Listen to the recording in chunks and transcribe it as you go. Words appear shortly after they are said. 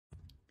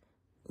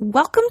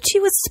Welcome to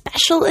a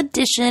special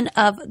edition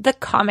of the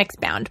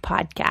Comicsbound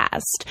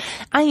podcast.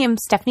 I am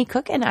Stephanie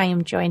Cooke, and I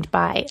am joined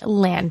by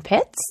Lan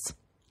Pitts.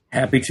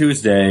 Happy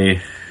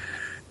Tuesday.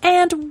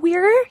 And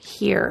we're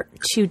here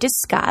to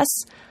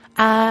discuss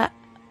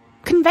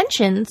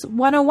Conventions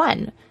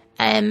 101.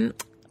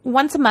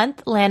 Once a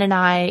month, Lan and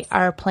I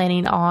are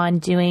planning on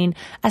doing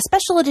a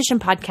special edition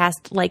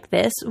podcast like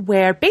this,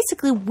 where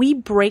basically we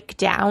break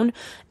down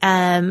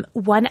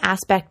one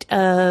aspect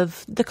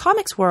of the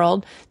comics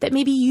world that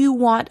maybe you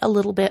want a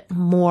little bit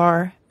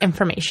more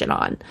information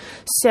on.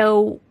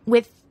 So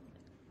with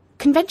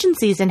convention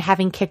season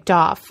having kicked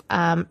off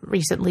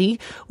recently,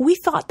 we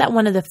thought that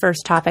one of the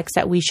first topics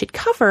that we should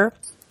cover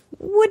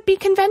would be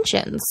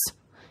conventions.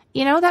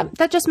 You know,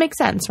 that just makes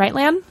sense, right,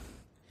 Lan?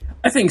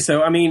 I think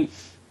so. I mean,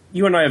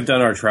 you and I have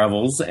done our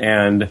travels,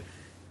 and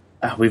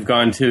we've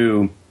gone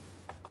to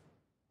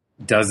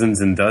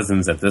dozens and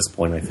dozens at this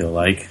point, I feel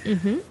like.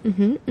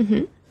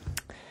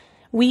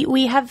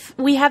 We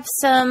have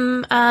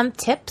some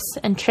tips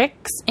and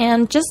tricks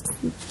and just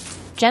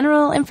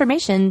general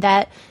information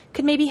that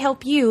could maybe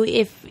help you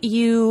if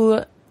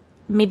you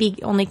maybe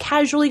only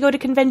casually go to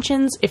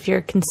conventions, if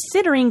you're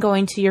considering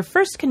going to your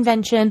first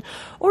convention,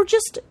 or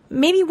just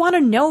maybe want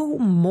to know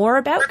more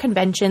about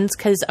conventions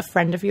because a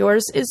friend of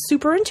yours is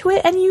super into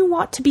it and you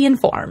want to be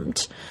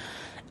informed.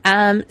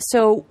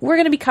 So we're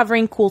going to be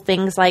covering cool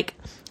things like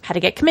how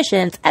to get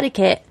commissions,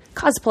 etiquette,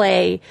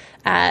 cosplay,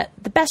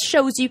 the best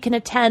shows you can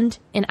attend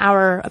in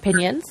our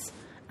opinions,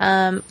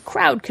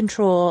 crowd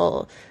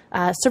control,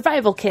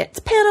 survival kits,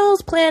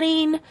 panels,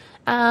 planning,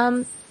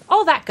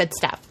 all that good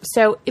stuff.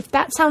 So if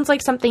that sounds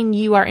like something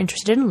you are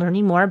interested in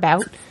learning more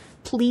about,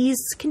 please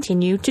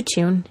continue to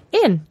tune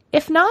in.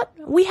 If not,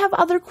 we have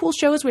other cool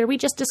shows where we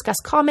just discuss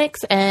comics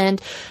and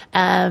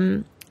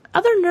other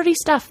nerdy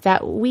stuff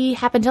that we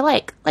happen to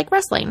like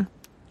wrestling.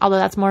 Although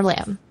that's more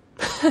Lan.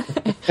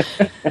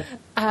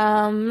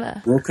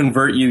 We'll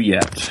convert you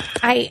yet.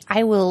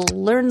 I will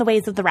learn the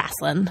ways of the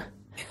wrestling.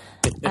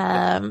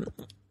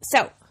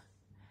 So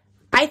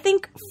I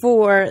think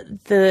for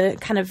the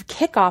kind of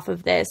kickoff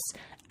of this,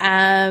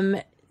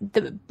 one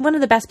of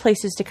the best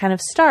places to kind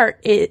of start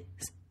is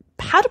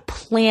how to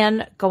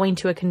plan going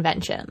to a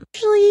convention.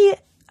 Usually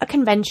a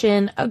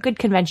good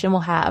convention will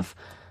have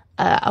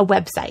a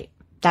website.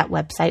 That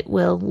website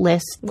will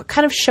list what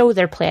kind of show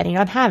they're planning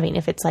on having.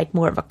 If it's like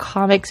more of a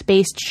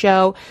comics-based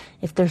show,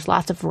 if there's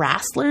lots of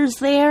wrestlers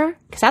there,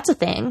 because that's a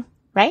thing,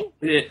 right?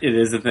 It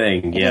is a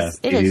thing, yes.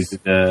 It is.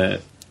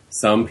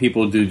 Some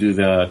people do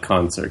the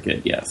con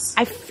circuit, yes.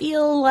 I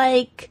feel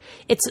like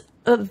it's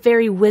a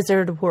very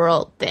Wizard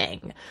World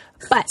thing.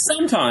 But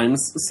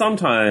sometimes,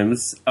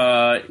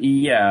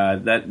 yeah,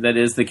 that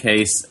is the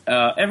case.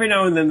 Every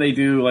now and then they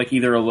do like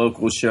either a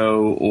local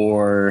show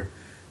or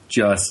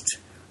just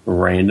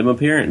random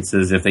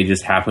appearances if they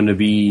just happen to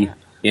be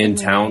in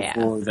town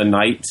for the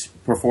night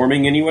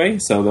performing anyway,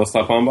 so they'll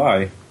stop on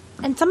by.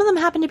 And some of them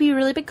happen to be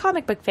really big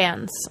comic book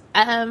fans.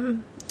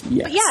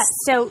 Yes. But yeah,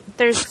 so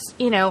there's,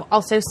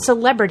 also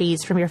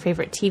celebrities from your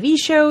favorite TV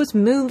shows,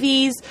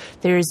 movies.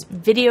 There's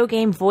video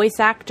game voice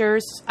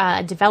actors,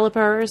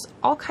 developers,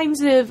 all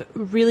kinds of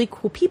really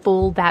cool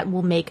people that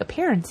will make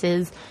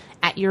appearances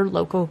at your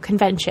local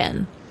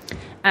convention.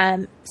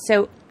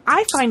 So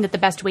I find that the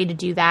best way to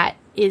do that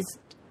is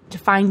to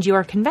find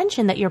your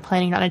convention that you're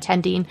planning on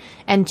attending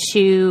and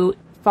to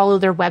follow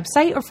their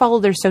website or follow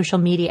their social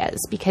medias,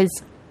 because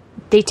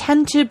they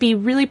tend to be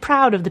really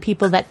proud of the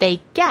people that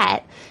they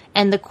get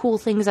and the cool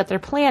things that they're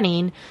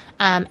planning,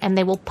 and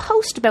they will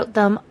post about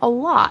them a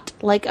lot,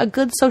 like a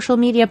good social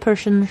media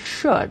person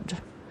should.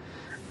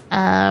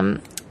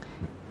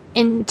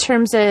 In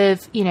terms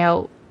of,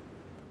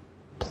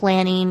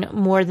 planning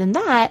more than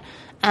that,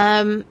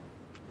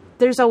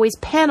 there's always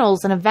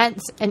panels and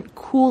events and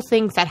cool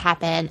things that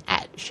happen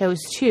at shows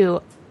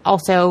too.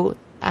 Also,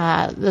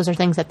 those are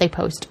things that they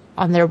post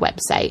on their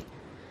website.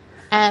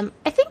 I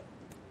think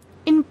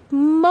in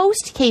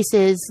most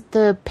cases,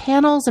 the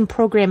panels and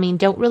programming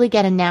don't really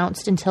get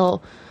announced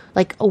until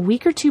like a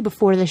week or two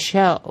before the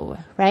show,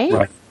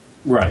 right?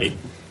 Right.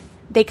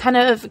 They kind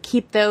of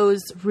keep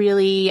those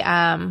really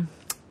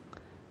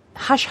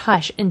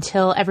hush-hush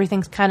until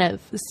everything's kind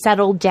of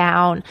settled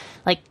down,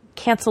 like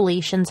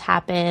cancellations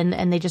happen,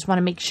 and they just want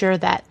to make sure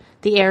that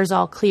the air's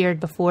all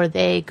cleared before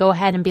they go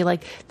ahead and be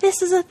like,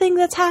 this is a thing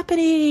that's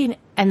happening.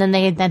 And then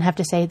they have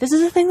to say, this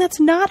is a thing that's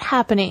not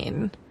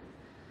happening.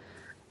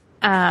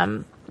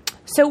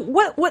 So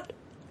what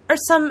are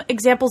some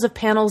examples of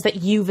panels that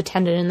you've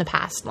attended in the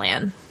past,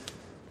 Lan?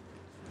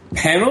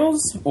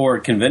 Panels or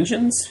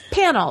conventions?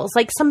 Panels,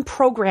 like some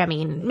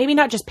programming, maybe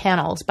not just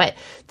panels, but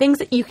things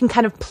that you can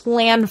kind of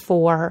plan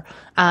for,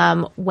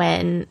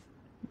 when,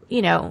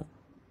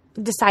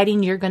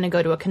 deciding you're going to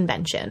go to a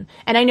convention.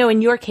 And I know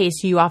in your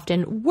case, you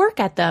often work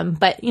at them,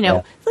 but,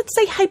 let's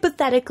say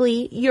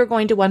hypothetically you're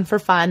going to one for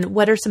fun.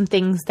 What are some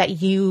things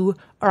that you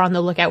are on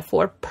the lookout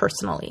for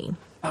personally?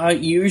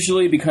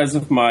 Usually because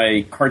of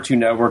my Cartoon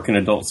Network and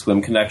Adult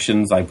Swim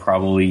connections, I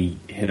probably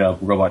hit up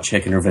Robot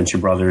Chicken or Venture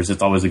Brothers.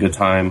 It's always a good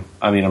time.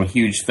 I mean, I'm a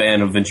huge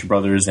fan of Venture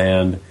Brothers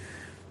and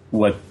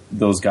what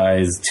those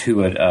guys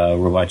do at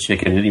Robot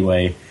Chicken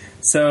anyway.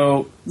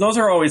 So those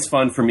are always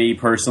fun for me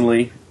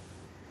personally.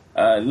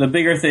 The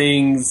bigger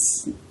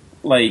things,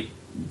 like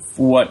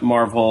what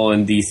Marvel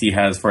and DC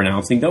has for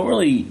announcing, don't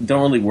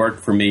really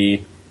work for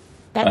me.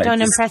 That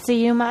don't impress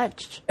you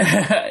much.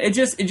 It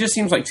just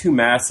seems like too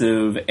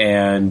massive,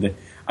 and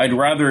I'd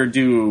rather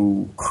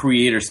do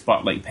creator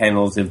spotlight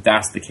panels if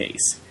that's the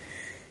case.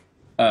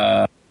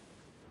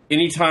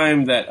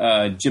 Anytime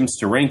that Jim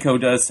Steranko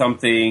does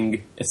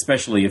something,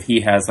 especially if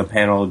he has a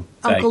panel,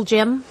 Uncle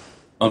Jim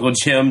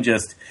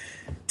just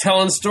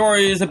telling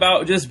stories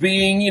about just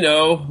being,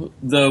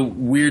 the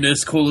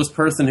weirdest, coolest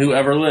person who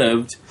ever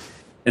lived.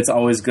 It's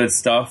always good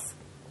stuff.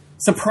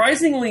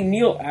 Surprisingly,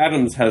 Neil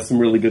Adams has some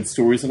really good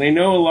stories, and I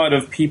know a lot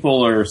of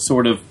people are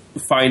sort of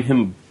find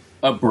him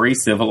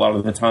abrasive a lot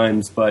of the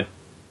times, but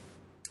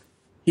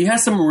he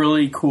has some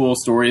really cool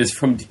stories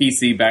from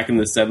DC back in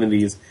the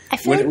 70s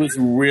when it was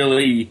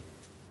really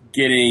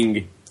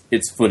getting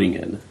its footing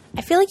in.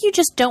 I feel like you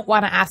just don't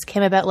want to ask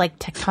him about, like,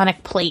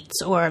 tectonic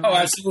plates or... Oh,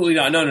 absolutely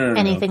not. No.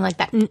 Anything like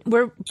that.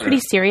 We're pretty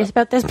serious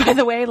about this, by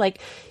the way. Like,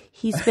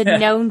 he's been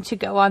known to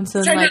go on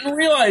some, Which I didn't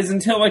realize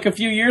until, like, a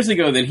few years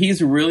ago that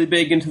he's really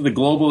big into the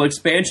global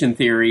expansion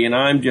theory, and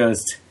I'm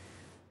just...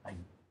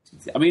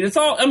 it's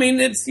not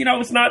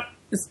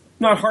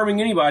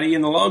harming anybody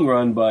in the long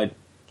run, but...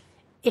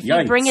 If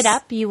you bring it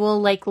up, you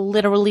will, like,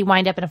 literally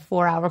wind up in a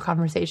 4-hour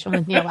conversation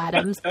with Neil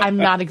Adams. I'm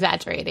not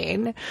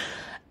exaggerating.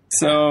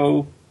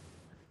 So,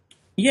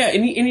 yeah,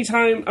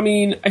 anytime,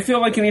 I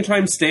feel like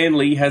anytime Stan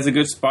Lee has a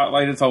good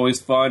spotlight, it's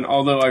always fun.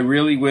 Although I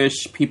really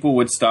wish people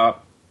would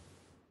stop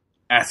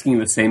asking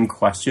the same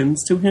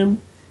questions to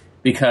him,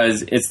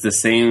 because it's the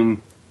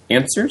same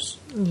answers.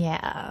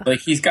 Yeah. Like,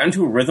 he's gotten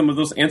to a rhythm of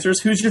those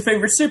answers. Who's your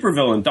favorite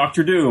supervillain?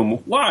 Dr.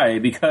 Doom. Why?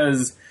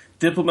 Because...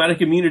 diplomatic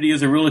immunity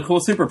is a really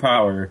cool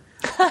superpower.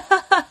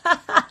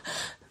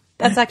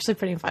 That's actually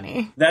pretty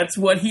funny. That's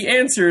what he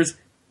answers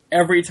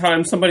every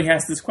time somebody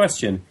asks this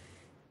question.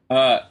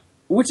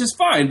 Which is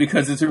fine,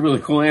 because it's a really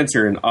cool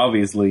answer, and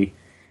obviously.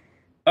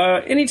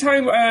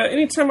 Anytime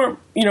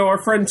our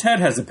friend Ted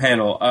has a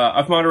panel,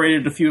 I've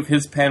moderated a few of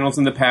his panels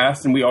in the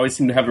past, and we always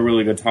seem to have a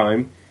really good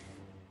time.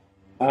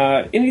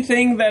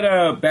 Anything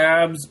that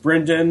Babs,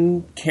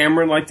 Brendan,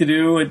 Cameron like to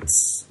do,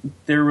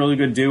 they're a really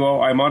good duo.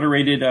 I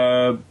moderated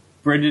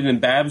Brendan and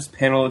Babs'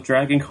 panel at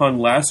Dragon Con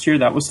last year.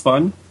 That was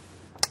fun.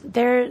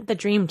 They're the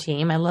dream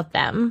team. I love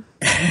them.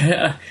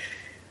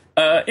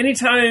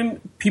 Anytime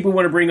people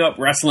want to bring up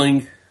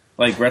wrestling,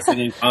 like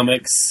wrestling in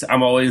comics,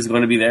 I'm always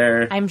going to be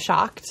there. I'm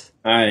shocked.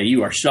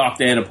 You are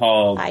shocked and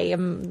appalled. I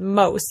am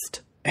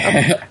most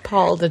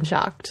appalled and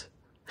shocked.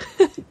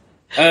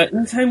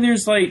 Anytime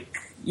there's, like,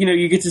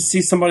 you get to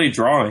see somebody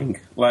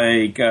drawing.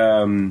 Like,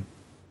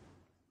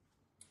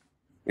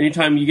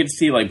 anytime you get to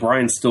see, like,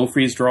 Brian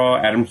Stilfreeze draw,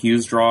 Adam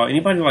Hughes draw,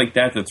 anybody like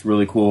that, that's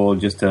really cool.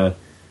 Just to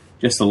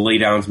lay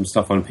down some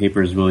stuff on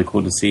paper is really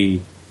cool to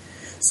see.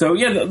 So,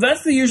 yeah,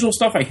 that's the usual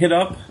stuff I hit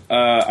up.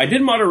 I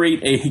did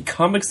moderate a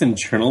comics and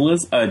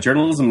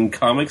journalism and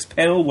comics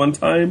panel one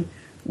time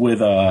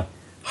with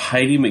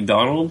Heidi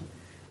McDonald.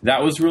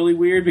 That was really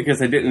weird,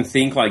 because I didn't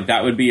think, like,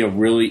 that would be a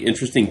really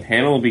interesting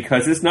panel,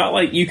 because it's not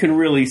like you can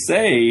really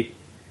say...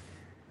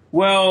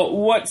 well,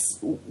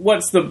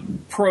 what's the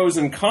pros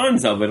and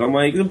cons of it? I'm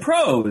like, the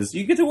pros,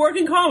 you get to work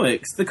in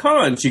comics. The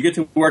cons, you get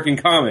to work in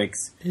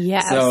comics.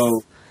 Yes.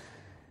 So,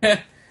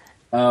 and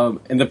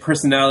the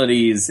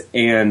personalities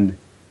and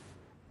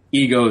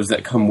egos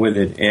that come with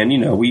it.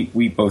 And,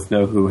 we both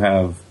know who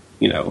have,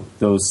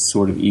 those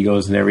sort of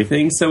egos and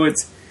everything. So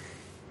it's,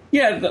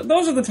 yeah,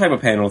 those are the type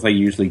of panels I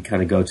usually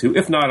kind of go to.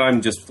 If not,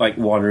 I'm just, like,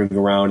 wandering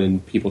around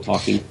and people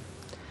talking.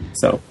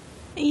 So.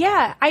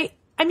 Yeah,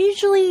 I'm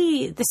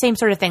usually the same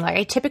sort of thing. Like,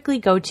 I typically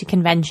go to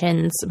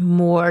conventions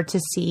more to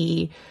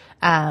see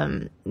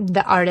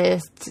the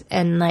artists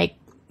and, like,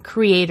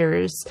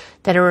 creators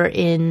that are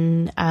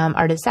in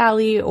Artist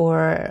Alley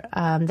or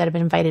that have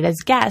been invited as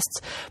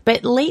guests.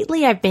 But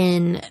lately I've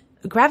been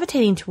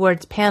gravitating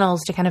towards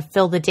panels to kind of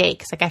fill the day,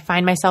 because, like, I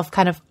find myself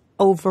kind of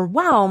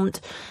overwhelmed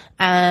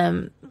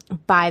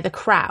by the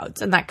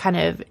crowds, and that kind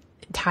of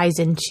ties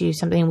into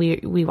something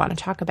we want to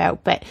talk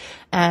about. But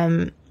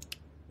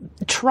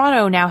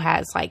Toronto now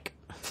has, like,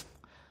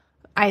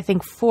 I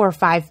think 4 or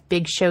 5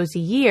 big shows a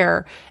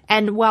year.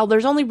 And while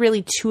there's only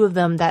really 2 of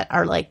them that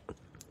are, like,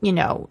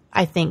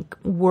 I think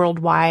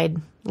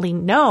worldwidely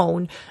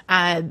known,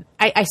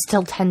 I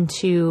still tend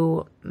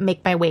to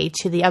make my way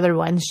to the other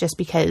ones just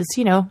because,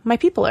 my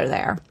people are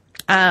there.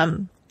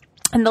 And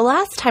the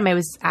last time I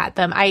was at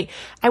them, I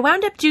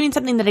wound up doing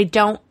something that I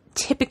don't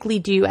typically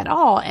do at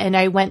all, and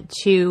I went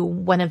to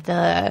one of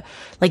the,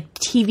 like,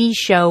 TV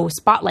show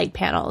spotlight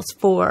panels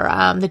for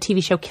the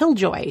TV show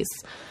Killjoys.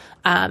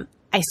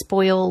 I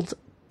spoiled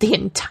the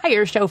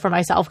entire show for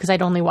myself because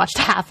I'd only watched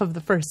half of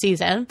the first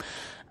season,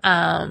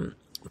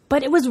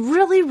 but it was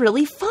really,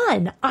 really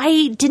fun.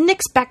 I didn't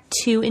expect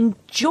to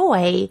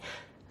enjoy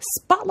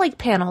spotlight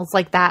panels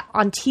like that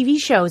on TV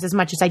shows as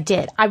much as I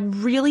did. I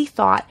really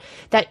thought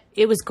that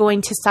it was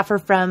going to suffer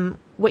from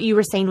what you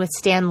were saying with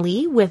Stan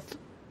Lee, with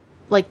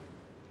like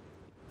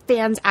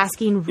fans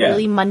asking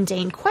really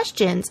mundane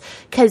questions.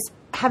 Because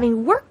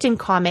having worked in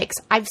comics,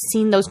 I've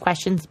seen those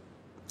questions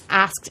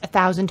asked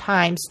 1,000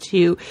 times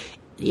to,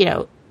 you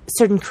know,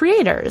 certain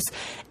creators.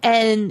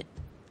 And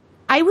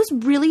I was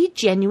really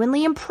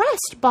genuinely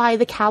impressed by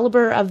the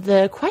caliber of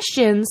the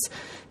questions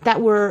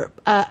that were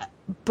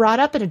brought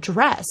up and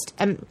addressed.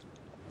 And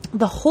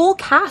the whole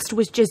cast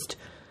was just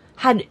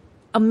had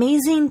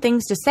amazing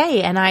things to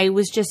say. And I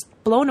was just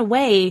blown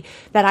away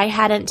that I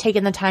hadn't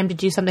taken the time to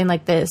do something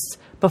like this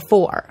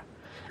before.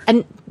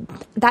 And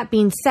that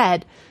being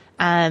said,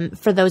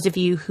 for those of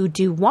you who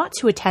do want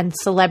to attend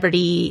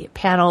celebrity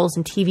panels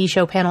and TV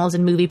show panels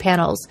and movie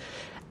panels,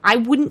 I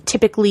wouldn't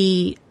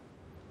typically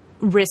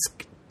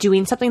risk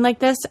doing something like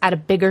this at a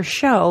bigger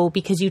show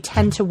because you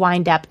tend to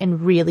wind up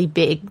in really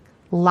big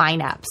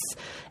lineups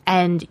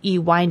and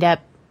you wind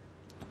up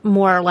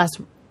more or less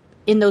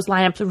in those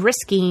lineups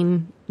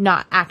risking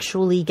not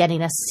actually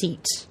getting a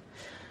seat.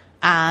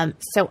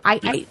 So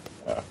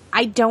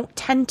I don't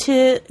tend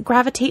to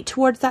gravitate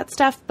towards that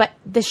stuff, but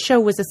this show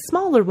was a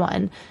smaller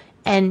one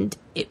and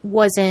it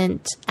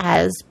wasn't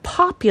as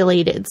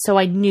populated. So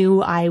I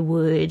knew I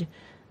would,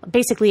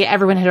 basically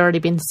everyone had already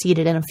been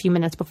seated, and a few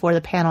minutes before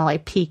the panel, I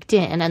peeked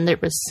in and there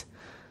was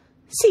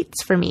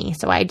seats for me.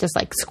 So I just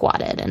like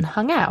squatted and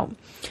hung out.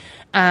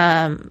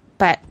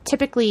 But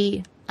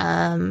typically,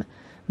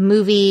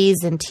 movies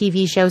and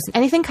TV shows,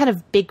 anything kind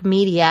of big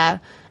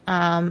media,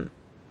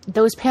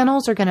 those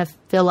panels are going to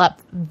fill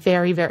up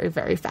very, very,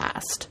 very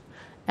fast,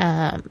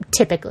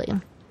 typically.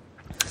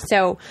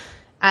 So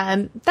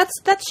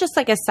that's just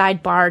like a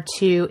sidebar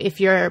to if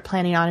you're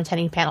planning on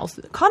attending panels.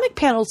 Comic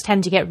panels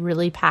tend to get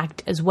really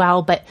packed as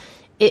well, but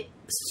it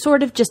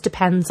sort of just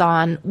depends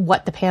on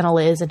what the panel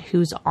is and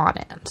who's on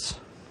it.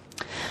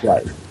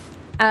 Right.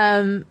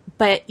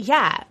 But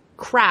yeah,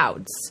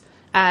 crowds.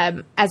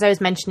 As I was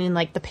mentioning,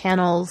 like the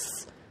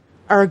panels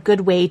are a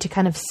good way to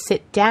kind of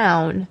sit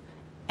down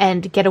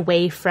and get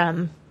away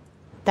from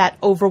that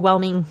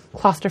overwhelming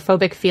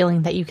claustrophobic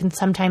feeling that you can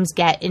sometimes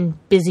get in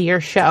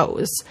busier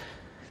shows.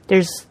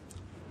 There's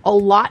a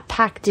lot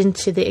packed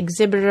into the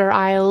exhibitor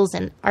aisles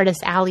and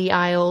artist alley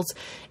aisles,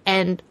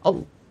 and a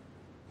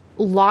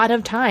lot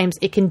of times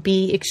it can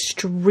be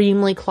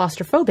extremely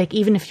claustrophobic,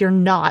 even if you're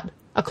not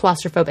a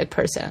claustrophobic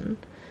person.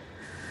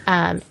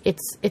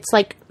 It's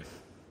like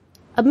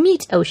a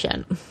meat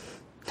ocean.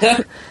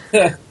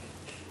 That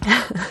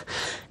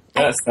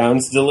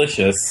sounds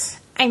delicious.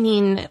 I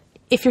mean,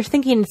 if you're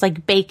thinking it's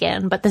like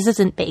bacon, but this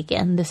isn't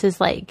bacon. This is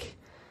like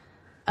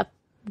a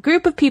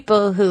group of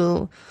people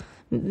who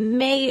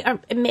may or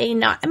may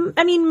not.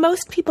 I mean,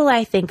 most people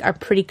I think are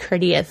pretty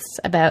courteous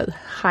about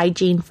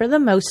hygiene for the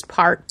most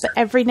part, but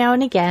every now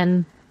and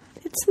again,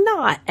 it's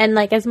not. And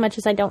like, as much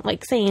as I don't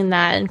like saying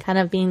that and kind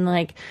of being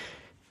like,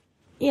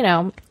 you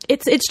know,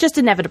 it's just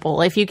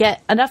inevitable. If you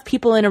get enough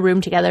people in a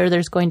room together,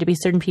 there's going to be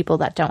certain people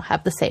that don't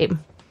have the same,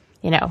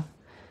 you know,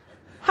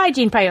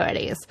 hygiene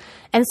priorities.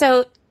 And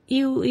so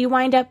you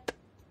wind up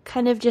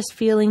kind of just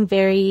feeling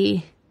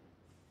very,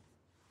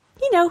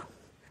 you know,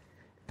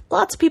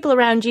 lots of people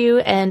around you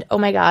and, oh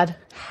my God,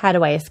 how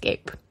do I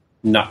escape?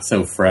 Not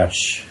so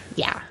fresh.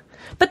 Yeah.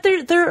 But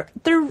they're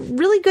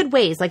really good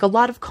ways. Like a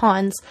lot of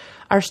cons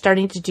are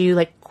starting to do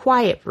like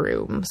quiet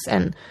rooms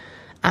and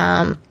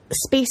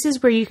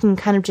spaces where you can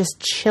kind of just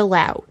chill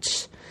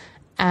out.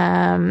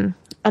 And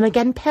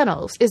again,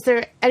 panels. Is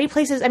there any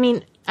places? I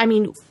mean,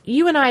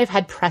 you and I have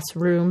had press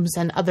rooms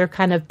and other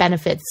kind of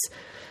benefits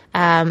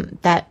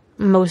that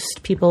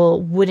most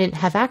people wouldn't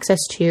have access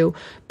to.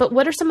 But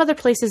what are some other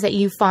places that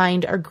you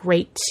find are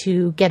great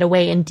to get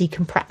away and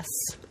decompress?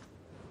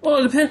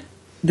 Well, it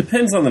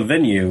depends on the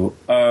venue.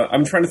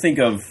 I'm trying to think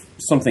of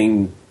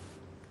something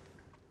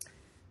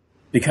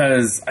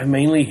because I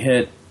mainly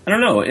hit. I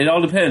don't know. It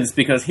all depends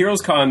because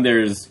Heroes Con,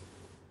 there's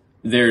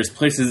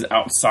places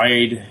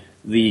outside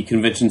the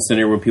convention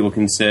center where people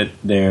can sit.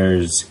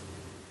 There's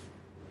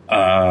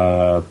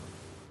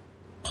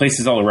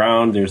places all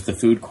around. There's the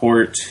food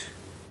court.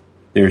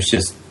 There's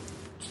just,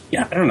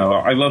 I don't know.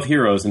 I love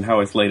Heroes and how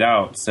it's laid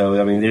out. So,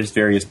 I mean, there's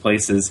various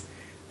places.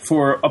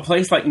 For a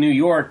place like New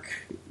York,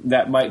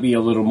 that might be a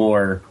little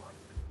more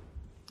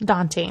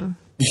daunting.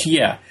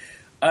 Yeah.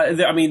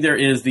 I mean, there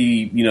is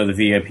the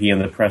VIP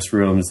and the press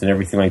rooms and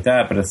everything like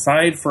that. But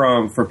aside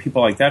from, for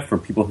people like that, for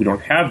people who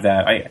don't have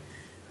that,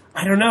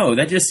 I don't know.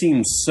 That just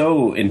seems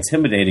so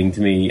intimidating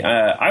to me.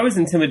 I was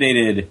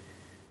intimidated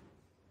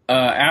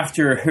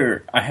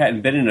after I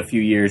hadn't been in a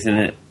few years and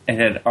it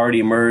had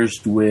already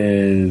merged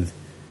with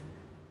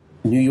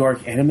New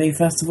York Anime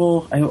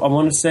Festival, I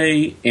want to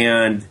say,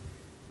 and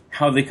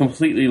how they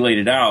completely laid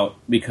it out,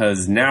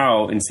 because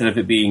now, instead of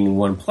it being in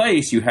one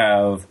place, you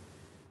have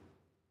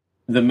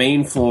the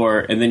main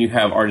floor, and then you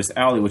have Artist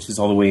Alley, which is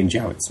all the way in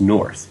Jowet's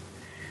North.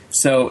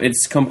 So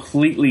it's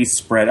completely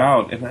spread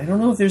out, and I don't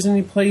know if there's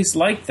any place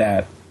like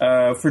that.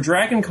 For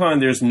Dragon Con,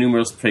 there's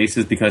numerous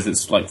places, because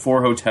it's like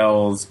 4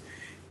 hotels,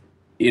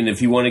 and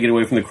if you want to get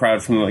away from the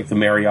crowd from like the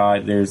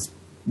Marriott, there's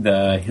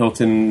the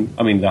Hilton.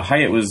 I mean, the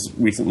Hyatt was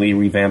recently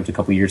revamped a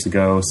couple years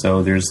ago,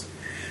 so there's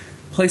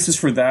places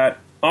for that.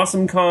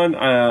 Awesome Con.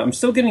 I'm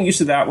still getting used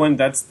to that one.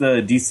 That's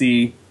the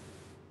DC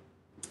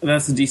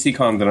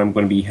Con that I'm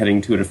going to be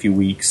heading to in a few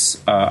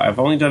weeks. I've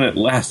only done it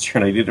last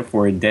year, and I did it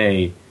for a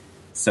day.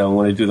 So I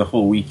want to do the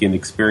whole weekend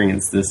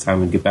experience this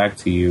time and get back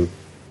to you.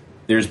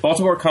 There's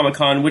Baltimore Comic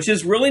Con, which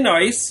is really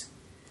nice.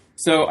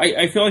 So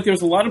I feel like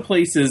there's a lot of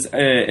places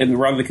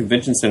around the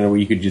convention center where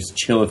you could just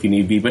chill if you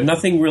need be, but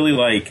nothing really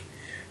like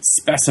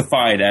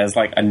specified as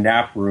like a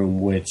nap room,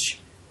 which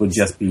would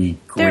just be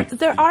great.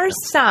 There are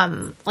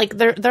some, like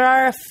there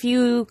are a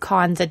few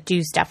cons that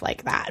do stuff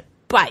like that,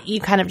 but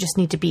you kind of just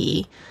need to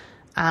be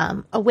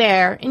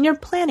aware in your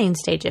planning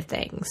stage of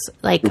things.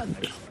 Like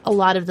a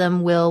lot of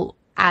them will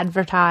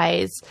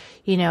advertise,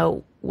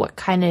 what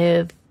kind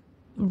of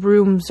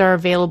rooms are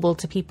available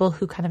to people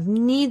who kind of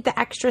need the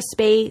extra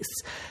space,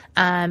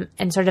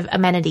 and sort of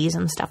amenities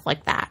and stuff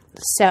like that.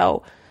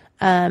 So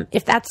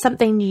if that's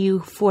something you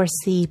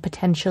foresee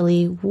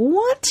potentially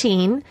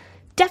wanting,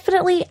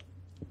 definitely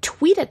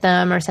tweet at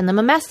them or send them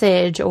a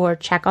message or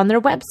check on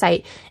their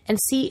website and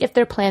see if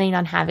they're planning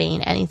on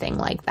having anything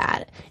like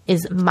that,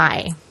 is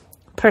my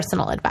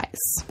personal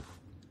advice.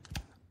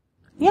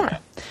 Yeah.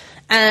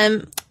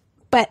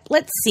 But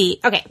let's see.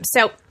 Okay,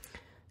 so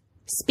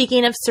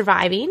speaking of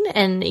surviving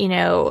and,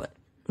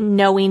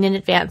 knowing in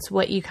advance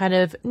what you kind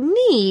of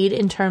need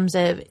in terms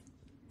of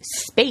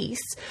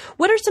space,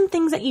 what are some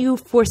things that you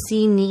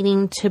foresee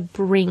needing to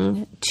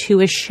bring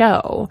to a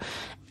show?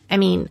 I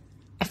mean,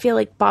 I feel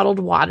like bottled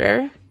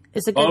water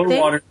is a good thing.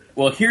 Water.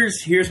 Well,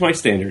 here's my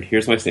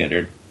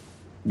standard.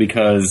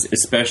 Because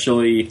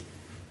especially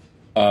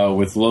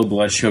with low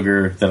blood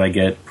sugar that I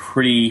get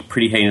pretty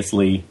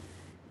heinously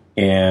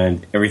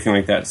and everything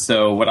like that.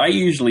 So what I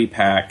usually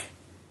pack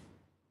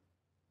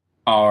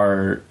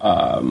are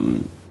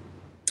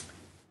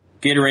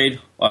Gatorade,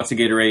 lots of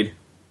Gatorade.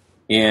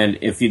 And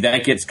if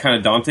that gets kind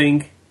of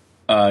daunting,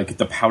 get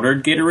the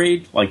powdered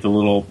Gatorade, like the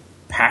little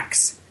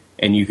packs,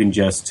 and you can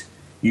just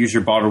use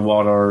your bottled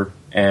water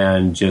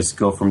and just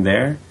go from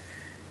there.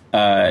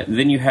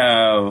 Then you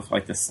have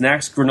like the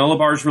snacks. Granola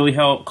bars really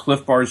help.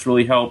 Cliff bars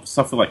really help.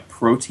 Stuff with like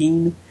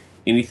protein,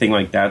 anything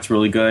like that's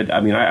really good. I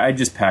mean, I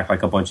just pack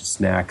like a bunch of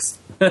snacks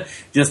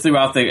just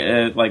throughout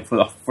the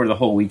for the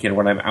whole weekend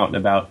when I'm out and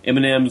about.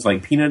 M&Ms,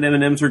 like peanut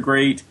M&Ms, are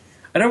great.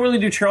 I don't really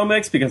do trail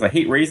mix because I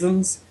hate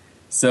raisins.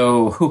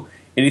 So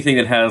anything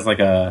that has like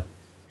a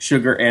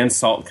sugar and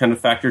salt kind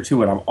of factor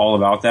to it, I'm all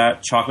about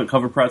that. Chocolate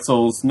covered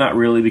pretzels, not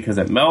really because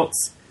it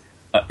melts.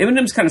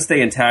 M&Ms kind of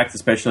stay intact,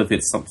 especially if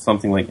it's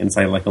something like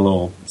inside like a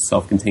little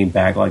self-contained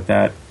bag like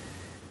that.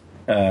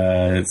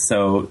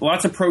 So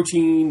lots of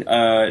protein.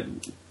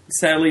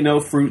 Sadly, no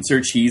fruits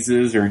or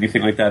cheeses or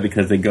anything like that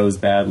because it goes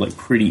bad like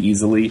pretty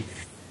easily.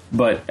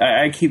 But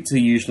I keep to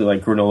usually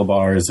like granola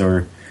bars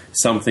or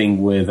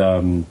something with,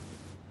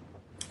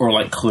 or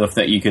like Cliff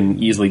that you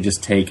can easily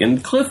just take.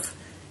 And Cliff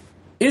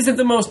isn't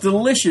the most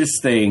delicious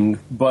thing,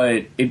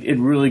 but it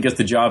really gets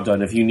the job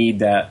done if you need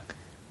that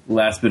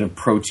last bit of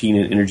protein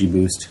and energy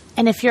boost.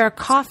 And if you're a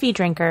coffee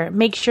drinker,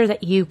 make sure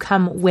that you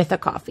come with a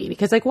coffee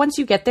because like once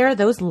you get there,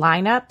 those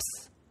lineups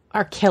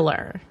are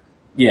killer.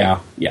 Yeah.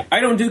 I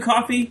don't do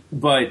coffee,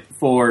 but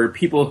for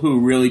people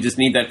who really just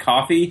need that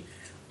coffee,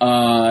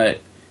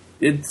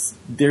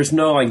 there's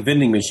no like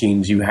vending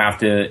machines. You have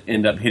to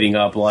end up hitting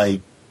up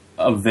like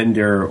a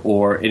vendor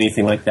or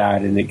anything like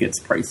that, and it gets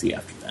pricey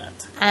after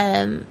that.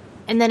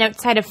 And then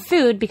outside of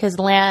food, because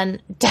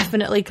Lan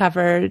definitely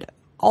covered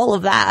all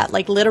of that,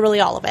 like literally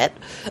all of it,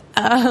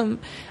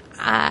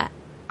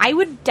 I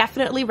would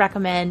definitely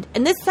recommend,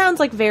 and this sounds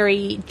like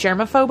very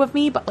germaphobe of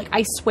me, but like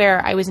I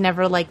swear I was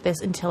never like this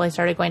until I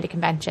started going to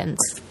conventions.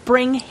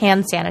 Bring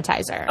hand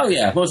sanitizer. Oh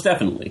yeah, most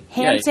definitely.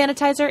 Hand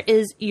sanitizer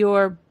is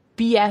your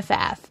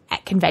BFF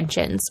at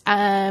conventions.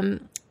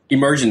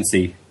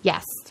 Emergency.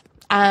 Yes.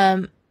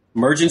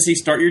 Emergency.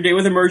 Start your day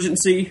with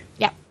emergency.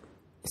 Yeah.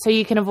 So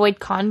you can avoid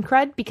con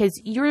crud because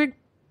you're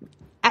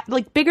at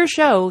like bigger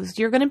shows.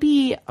 You're going to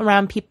be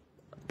around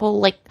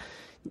people like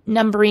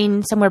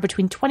numbering somewhere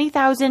between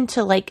 20,000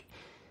 to like,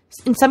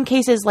 in some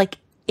cases, like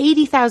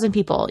 80,000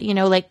 people,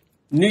 like.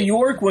 New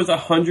York was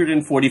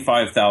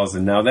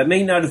 145,000. Now, that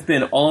may not have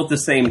been all at the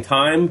same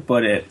time,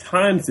 but at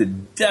times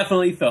it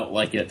definitely felt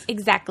like it.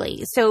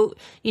 Exactly. So,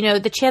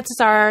 the chances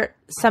are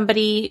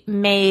somebody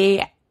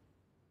may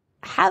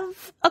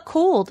have a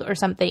cold or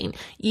something.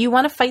 You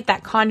want to fight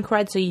that con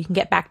crud so you can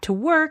get back to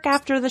work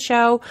after the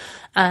show.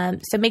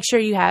 So make sure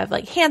you have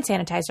like hand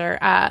sanitizer,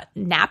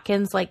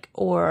 napkins,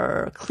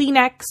 or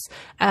Kleenex,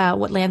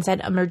 what Lan said,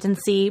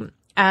 emergency.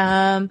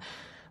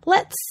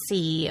 Let's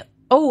see.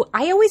 Oh,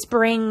 I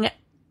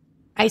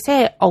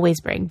say I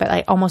always bring, but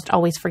I almost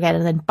always forget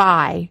and then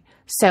buy.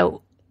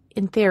 So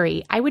in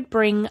theory, I would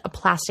bring a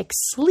plastic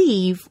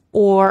sleeve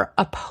or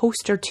a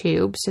poster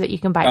tube so that you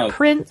can buy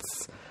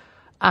prints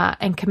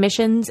and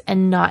commissions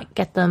and not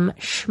get them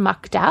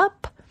schmucked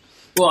up.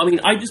 Well, I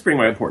mean, I just bring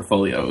my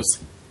portfolios.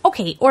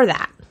 Okay, or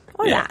that.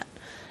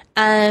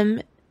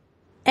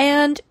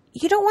 And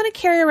you don't want to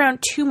carry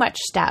around too much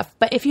stuff,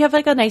 but if you have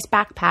like a nice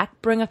backpack,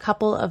 bring a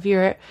couple of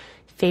your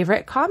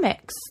favorite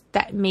comics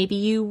that maybe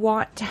you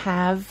want to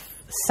have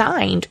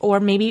signed, or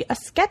maybe a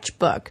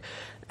sketchbook.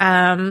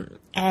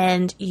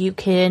 And you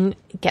can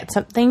get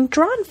something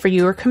drawn for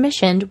you or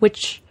commissioned,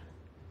 which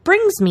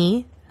brings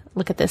me,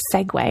 look at this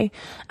segue,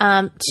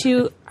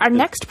 to our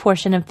next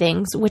portion of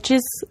things, which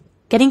is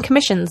getting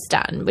commissions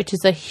done, which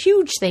is a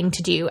huge thing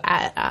to do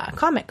at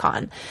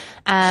Comic-Con.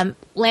 Lan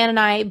and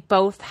I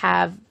both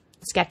have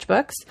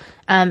sketchbooks,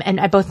 and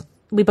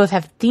we both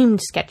have themed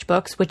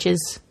sketchbooks, which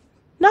is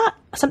not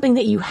something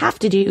that you have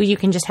to do. You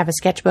can just have a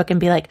sketchbook and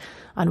be like,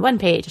 on one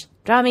page,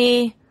 draw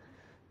me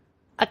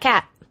a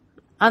cat.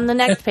 On the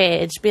next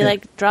page, be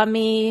like, draw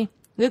me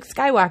Luke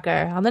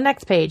Skywalker. On the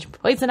next page,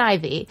 Poison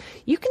Ivy.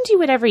 You can do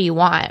whatever you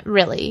want,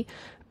 really.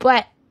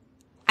 But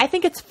I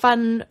think it's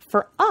fun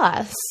for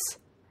us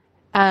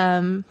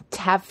to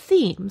have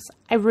themes.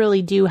 I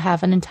really do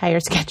have an entire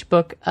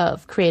sketchbook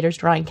of creators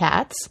drawing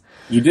cats.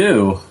 You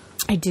do?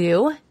 I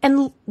do.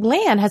 And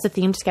Lan has a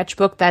themed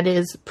sketchbook that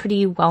is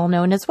pretty well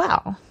known as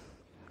well.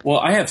 Well,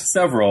 I have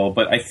several,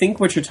 but I think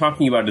what you're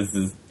talking about is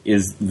the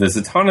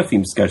Zatanna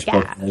themed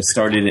sketchbook. Yeah. I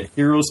started at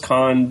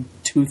HeroesCon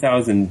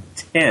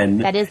 2010.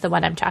 That is the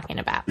one I'm talking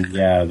about.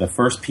 Yeah, the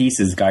first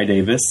piece is Guy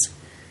Davis.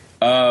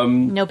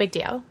 No big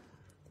deal.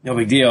 No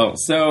big deal.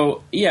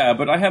 So, yeah,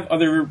 but I have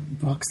other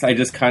books I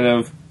just kind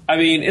of... I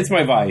mean, it's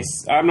my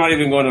vice. I'm not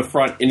even going to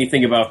front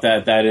anything about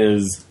that. That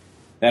is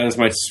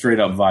my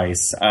straight-up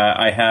vice.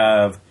 I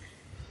have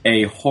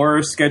a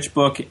horror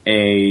sketchbook,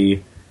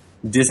 a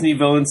Disney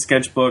villain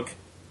sketchbook,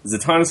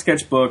 Zatanna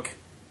sketchbook,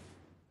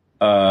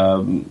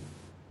 80s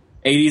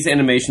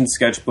animation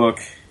sketchbook,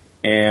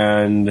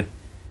 and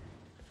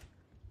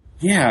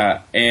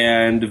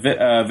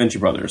Venture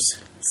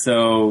Brothers.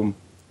 So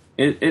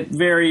it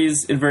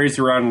varies. It varies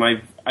around,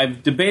 and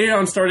I've debated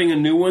on starting a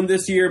new one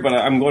this year, but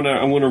I'm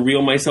gonna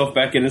reel myself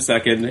back in a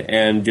second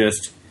and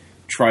just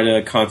try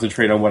to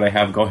concentrate on what I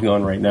have going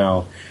on right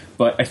now.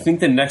 But I think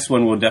the next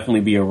one will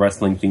definitely be a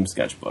wrestling themed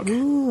sketchbook.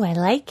 Ooh, I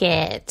like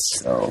it.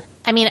 So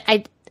I mean,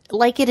 I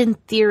like it in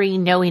theory,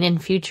 knowing in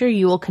future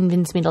you will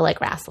convince me to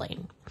like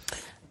wrestling.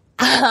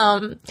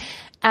 But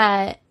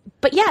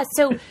yeah,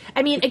 so,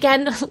 I mean,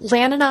 again,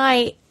 Lan and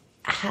I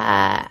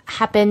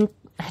happen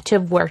to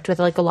have worked with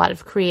like a lot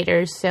of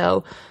creators,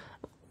 so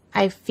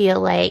I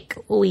feel like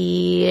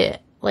we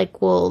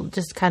will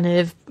just kind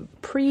of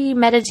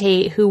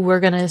premeditate who we're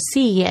going to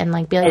see and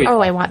like be like, oh,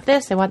 I want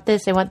this, I want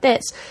this, I want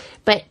this.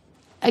 But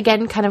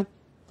again, kind of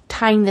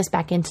tying this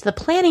back into the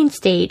planning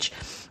stage,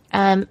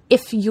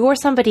 if you're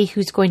somebody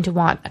who's going to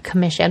want a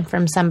commission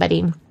from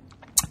somebody,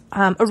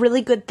 a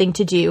really good thing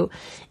to do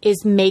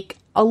is make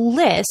a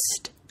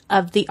list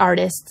of the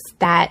artists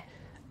that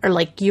are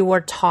like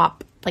your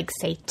top, like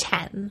say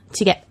 10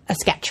 to get a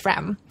sketch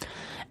from.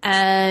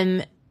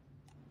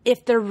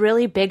 If they're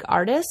really big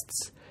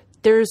artists,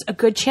 there's a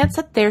good chance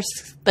that their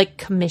like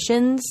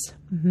commissions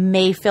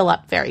may fill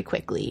up very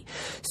quickly.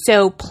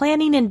 So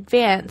planning in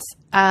advance,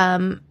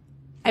 I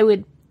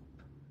would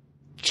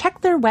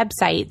check their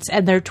websites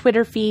and their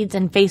Twitter feeds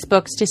and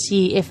Facebooks to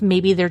see if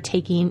maybe they're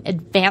taking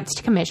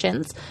advanced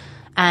commissions.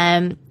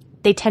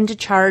 They tend to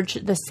charge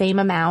the same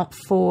amount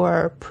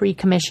for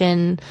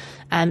pre-commission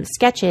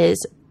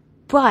sketches,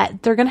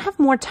 but they're going to have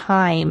more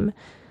time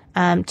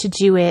to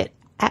do it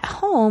at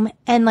home.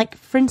 And like,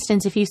 for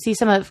instance, if you see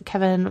some of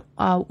Kevin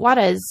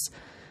Wada's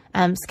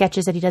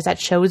sketches that he does at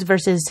shows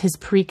versus his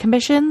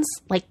pre-commissions,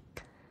 like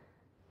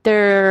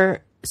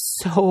they're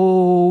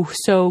so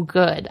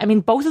good. I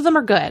mean, both of them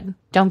are good.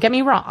 Don't get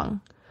me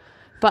wrong.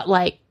 But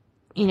like,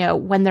 you know,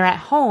 when they're at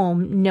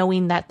home,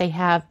 knowing that they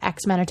have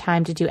X amount of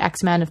time to do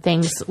X amount of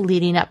things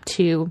leading up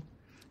to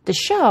the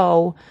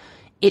show,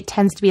 it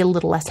tends to be a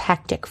little less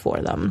hectic for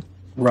them.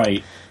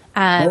 Right.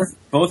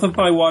 Both of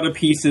my Wada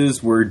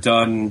pieces were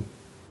done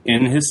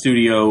in his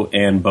studio,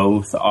 and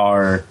both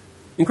are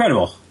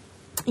incredible.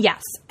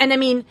 Yes. And I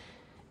mean,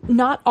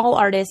 not all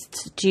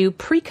artists do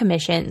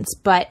pre-commissions,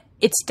 but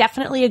it's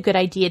definitely a good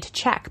idea to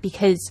check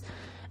because,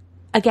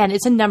 again,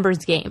 it's a numbers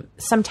game.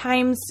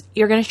 Sometimes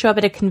you're going to show up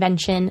at a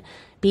convention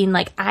being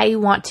like, I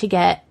want to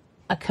get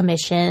a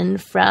commission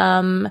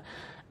from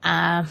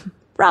Rob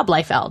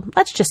Liefeld.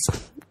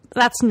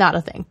 That's not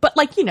a thing. But,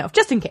 like, you know,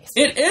 just in case.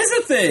 It is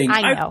a thing.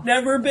 I know. I've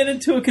never been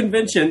into a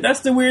convention.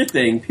 That's the weird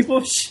thing.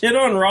 People shit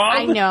on Rob.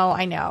 I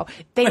know.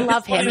 They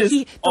love him.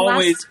 He's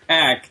always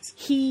packed.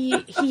 He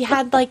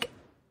had, like,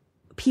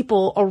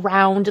 people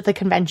around the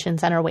convention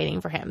center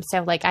waiting for him.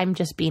 So, like, I'm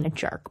just being a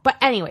jerk. But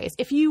anyways,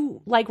 if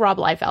you like Rob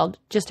Liefeld,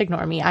 just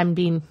ignore me. I'm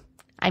being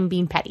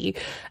petty.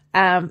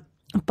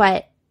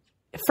 But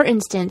for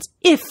instance,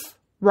 if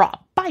Rob,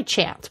 by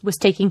chance, was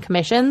taking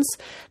commissions,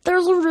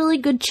 there's a really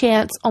good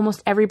chance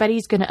almost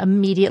everybody's going to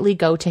immediately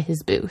go to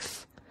his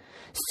booth.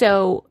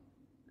 So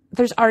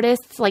there's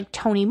artists like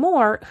Tony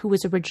Moore, who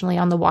was originally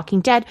on The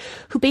Walking Dead,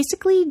 who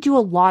basically do a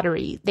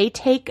lottery. They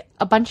take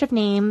a bunch of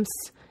names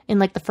in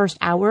like the first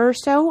hour or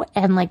so,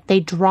 and like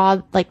they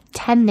draw like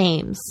 10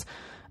 names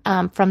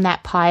from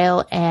that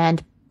pile,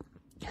 and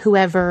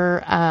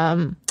whoever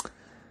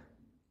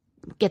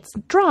gets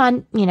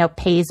drawn,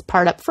 pays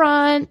part up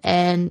front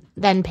and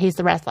then pays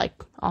the rest like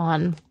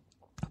on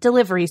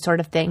delivery sort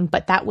of thing.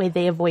 But that way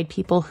they avoid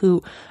people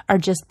who are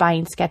just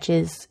buying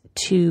sketches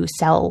to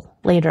sell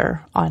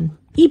later on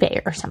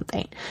eBay or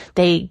something.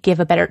 They give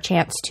a better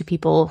chance to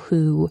people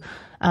who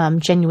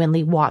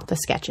genuinely want the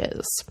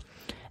sketches.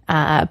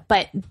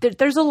 But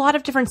there's a lot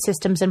of different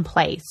systems in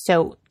play.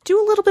 So do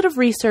a little bit of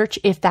research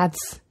if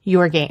that's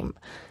your game.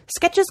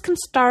 Sketches can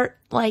start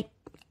like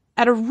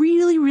at a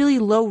really, really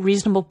low,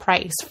 reasonable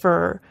price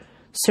for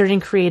certain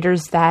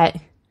creators that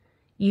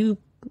you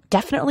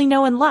definitely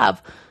know and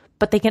love,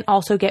 but they can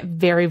also get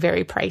very,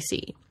 very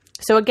pricey.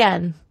 So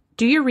again,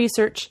 do your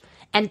research.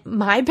 And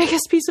my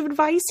biggest piece of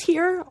advice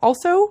here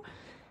also,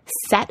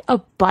 set a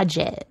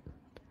budget.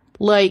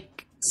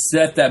 Like,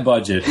 set that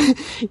budget.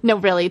 No,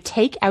 really,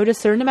 take out a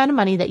certain amount of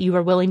money that you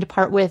are willing to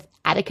part with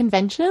at a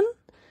convention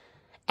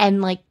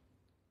and like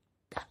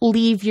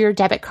leave your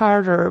debit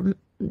card or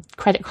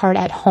credit card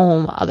at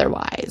home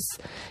otherwise,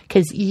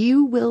 because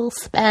you will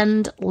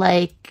spend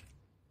like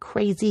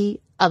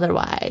crazy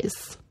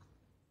otherwise.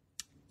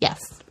 Yes.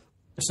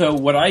 So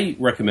what I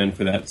recommend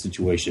for that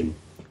situation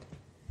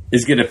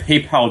is get a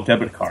PayPal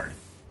debit card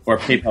or a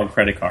PayPal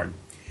credit card.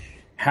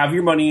 Have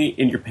your money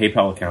in your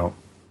PayPal account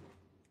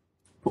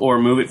or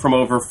move it from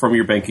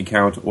your bank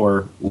account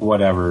or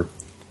whatever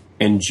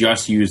and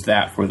just use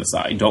that for the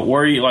side. Don't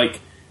worry,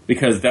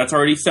 because that's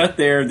already set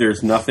there.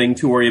 There's nothing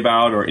to worry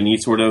about or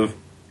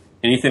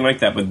anything like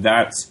that, but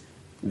that's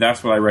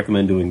what I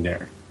recommend doing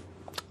there.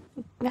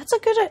 That's a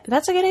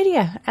good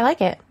idea. I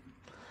like it.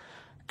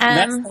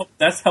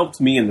 That's helped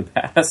me in the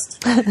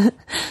past.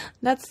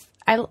 That's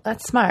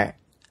smart.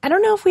 I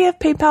don't know if we have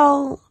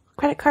PayPal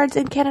credit cards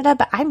in Canada,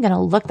 but I'm going to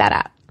look that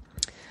up.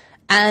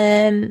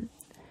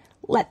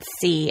 Let's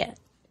see.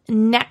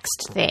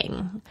 Next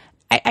thing.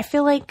 I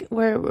feel like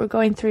we're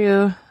going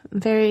through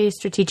very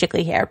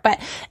strategically here, but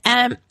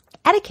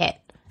etiquette.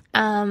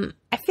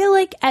 I feel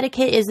like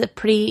etiquette is a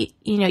pretty,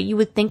 you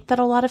would think that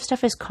a lot of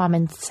stuff is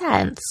common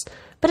sense,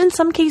 but in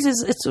some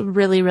cases it's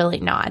really, really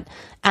not.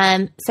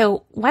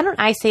 So why don't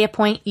I say a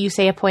point, you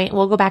say a point,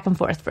 we'll go back and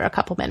forth for a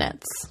couple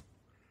minutes.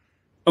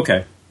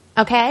 Okay.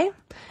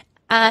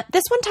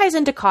 This one ties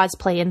into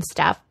cosplay and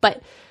stuff,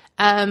 but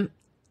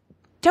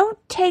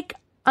don't take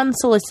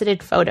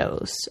unsolicited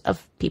photos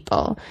of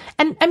people.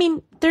 And I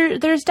mean,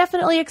 there's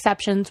definitely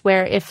exceptions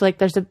where if like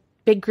there's a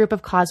big group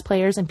of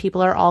cosplayers and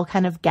people are all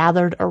kind of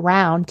gathered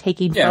around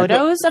taking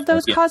photos of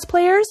those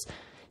cosplayers,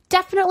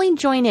 definitely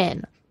join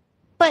in.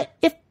 But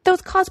if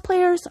those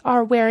cosplayers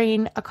are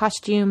wearing a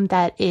costume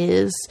that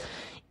is,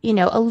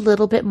 a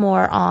little bit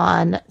more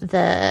on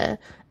the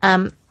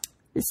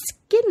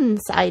skin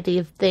side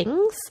of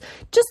things,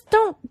 just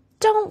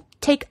don't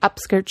take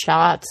upskirt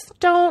shots.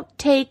 Don't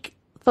take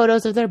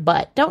photos of their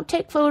butt. Don't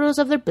take photos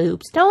of their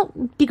boobs.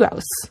 Don't be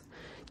gross.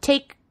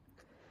 Take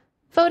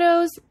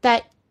photos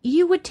that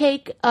you would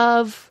take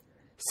of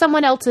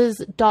someone else's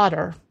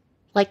daughter.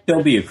 Like,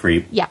 don't be a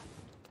creep. Yeah.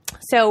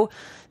 So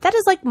that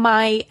is like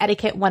my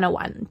etiquette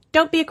 101.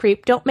 Don't be a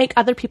creep. Don't make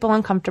other people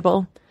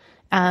uncomfortable.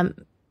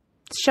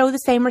 Show the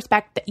same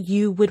respect that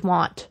you would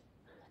want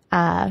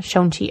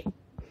shown to you.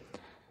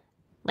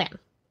 Lan,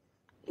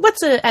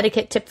 what's an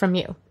etiquette tip from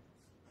you?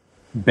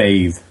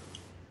 Bathe.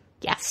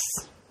 Yes.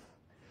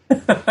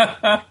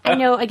 I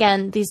know,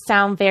 again, these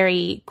sound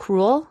very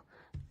cruel,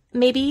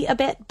 maybe a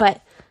bit,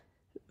 but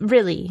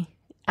really,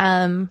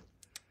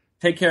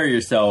 take care of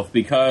yourself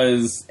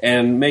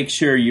and make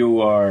sure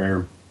you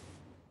are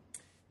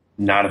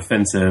not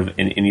offensive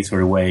in any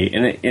sort of way.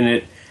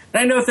 And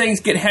I know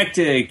things get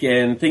hectic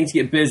and things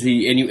get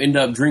busy and you end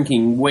up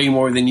drinking way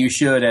more than you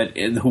should at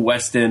the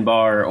West End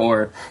bar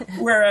or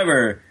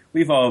wherever.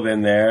 We've all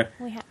been there.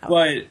 We have.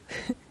 But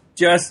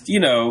just,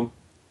 in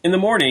the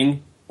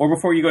morning or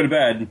before you go to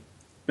bed,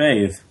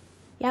 bathe.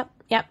 Yep.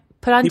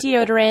 Put on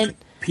deodorant.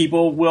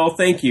 People will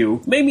thank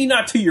you. Maybe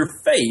not to your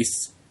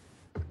face,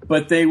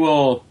 but they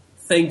will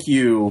thank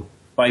you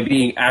by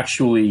being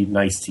actually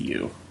nice to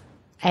you.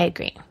 I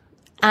agree.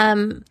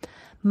 One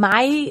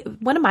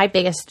of my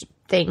biggest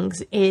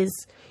things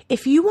is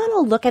if you want to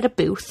look at a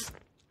booth,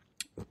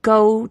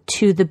 go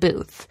to the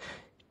booth.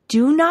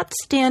 Do not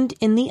stand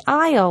in the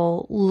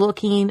aisle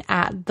looking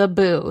at the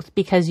booth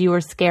because you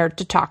are scared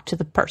to talk to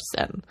the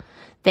person.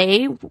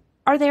 They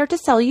are there to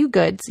sell you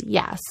goods,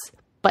 yes,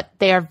 but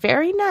they are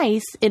very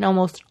nice in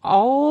almost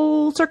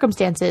all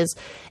circumstances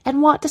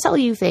and want to sell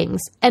you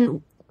things.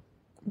 And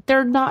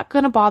they're not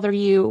going to bother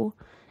you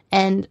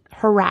and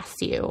harass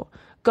you.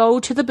 Go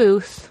to the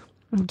booth.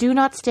 Do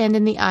not stand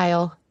in the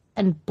aisle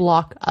and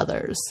block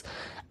others.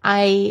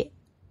 I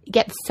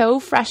get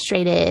so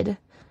frustrated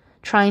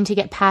trying to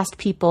get past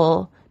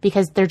people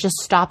because they're just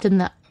stopped in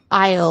the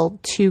aisle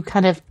too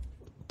kind of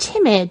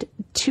timid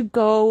to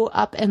go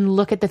up and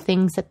look at the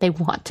things that they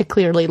want to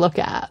clearly look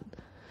at.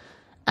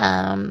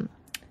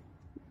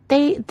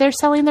 They're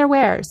selling their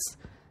wares.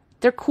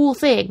 They're cool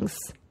things.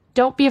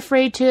 Don't be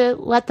afraid to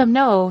let them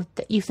know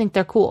that you think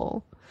they're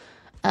cool.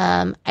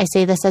 I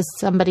say this as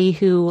somebody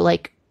who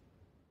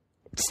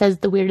says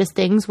the weirdest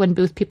things when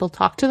booth people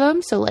talk to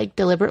them. So like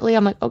deliberately,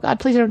 I'm like, oh God,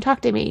 please don't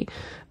talk to me.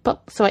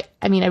 But so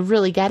I mean, I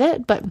really get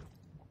it, but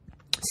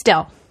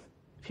still,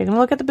 if you're going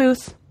to look at the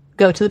booth,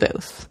 go to the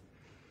booth.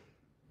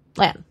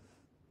 Lan.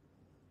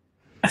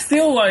 I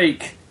feel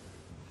like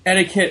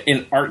etiquette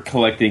in art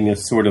collecting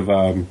is sort of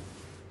a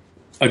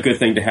good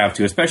thing to have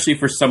too, especially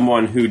for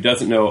someone who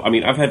doesn't know. I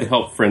mean, I've had to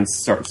help friends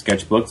start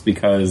sketchbooks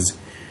because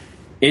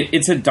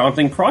it's a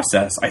daunting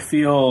process. I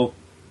feel,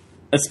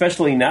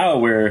 especially now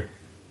where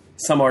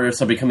some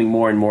artists are becoming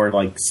more and more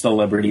like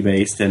celebrity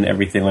based and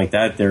everything like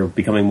that, they're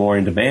becoming more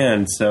in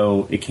demand.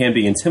 So it can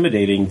be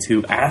intimidating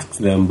to ask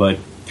them. But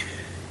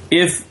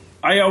if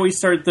I always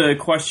start the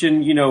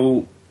question, you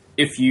know,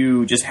 if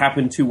you just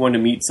happen to want to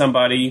meet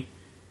somebody,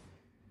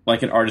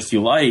 like an artist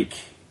you like,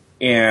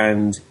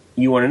 and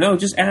you want to know,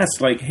 just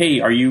ask, like,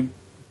 hey, are you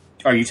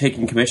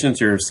taking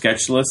commissions or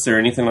sketch lists or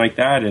anything like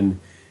that? And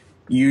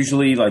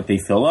usually, like, they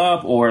fill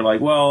up, or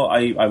like, well,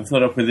 I'm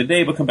filled up for the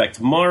day, but come back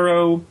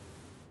tomorrow.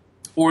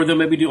 Or they'll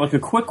maybe do, like, a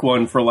quick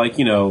one for, like,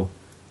 you know,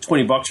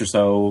 $20 or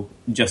so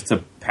just to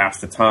pass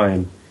the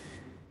time.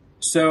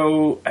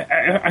 So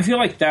I feel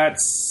like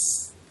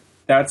that's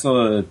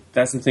a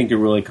thing to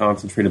really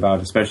concentrate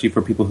about, especially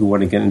for people who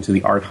want to get into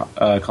the art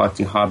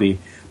collecting hobby.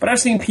 But I've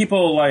seen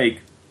people,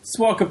 like,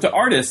 walk up to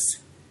artists,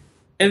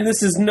 and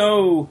this is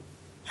no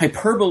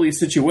hyperbole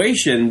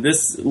situation.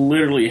 This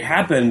literally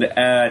happened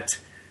at,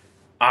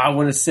 I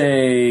want to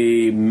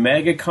say,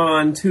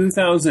 MegaCon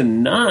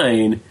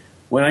 2009,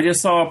 when I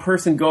just saw a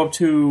person go up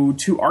to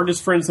two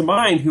artist friends of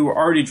mine who were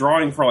already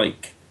drawing for,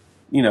 like,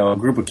 you know, a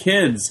group of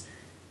kids,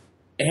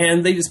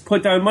 and they just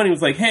put down money and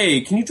was like, hey,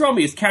 can you draw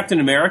me as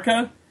Captain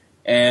America?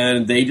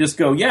 And they just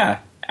go, yeah,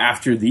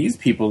 after these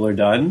people are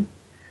done.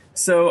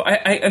 So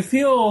I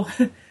feel...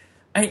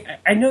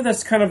 I know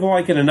that's kind of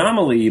like an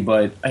anomaly,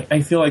 but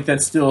I feel like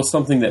that's still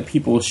something that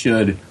people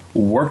should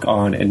work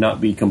on and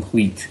not be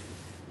complete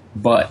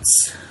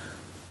butts.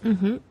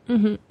 I'm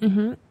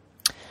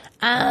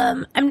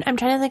trying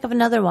to think of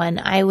another one.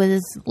 I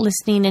was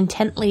listening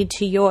intently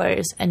to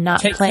yours and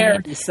not Take playing. Take care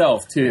of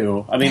yourself,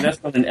 too. I mean,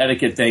 that's not an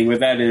etiquette thing,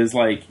 but that is,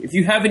 like, if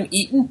you haven't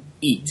eaten,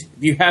 eat.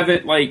 If you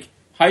haven't, like,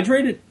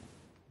 hydrated,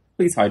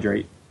 please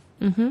hydrate.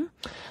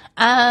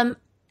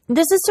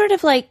 This is sort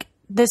of like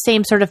the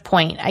same sort of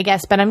point, I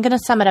guess, but I'm going to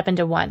sum it up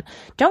into one.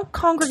 Don't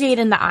congregate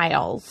in the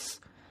aisles.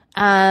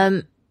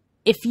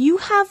 If you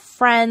have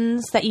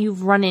friends that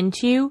you've run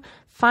into,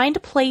 find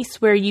a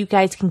place where you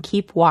guys can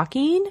keep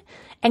walking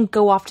and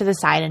go off to the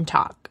side and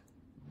talk.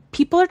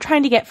 People are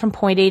trying to get from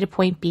point A to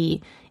point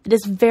B. It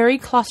is very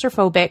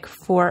claustrophobic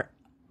for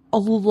a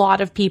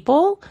lot of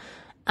people.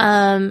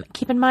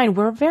 Keep in mind,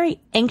 we're a very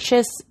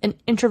anxious and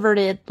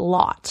introverted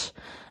lot,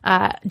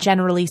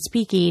 generally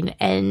speaking,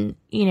 and,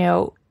 you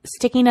know,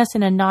 sticking us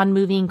in a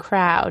non-moving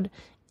crowd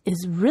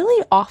is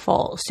really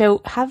awful.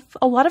 So have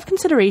a lot of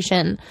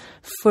consideration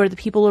for the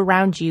people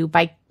around you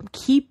by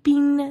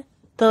keeping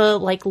the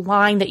like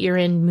line that you're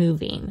in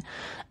moving.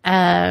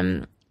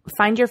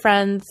 Find your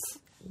friends,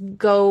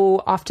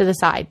 go off to the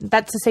side.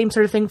 That's the same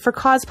sort of thing for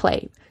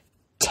cosplay.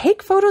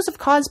 Take photos of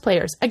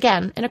cosplayers,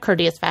 again, in a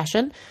courteous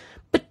fashion,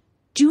 but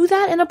do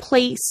that in a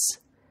place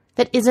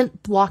that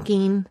isn't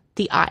blocking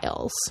the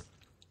aisles.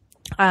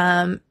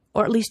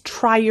 Or at least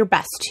try your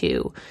best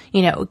to,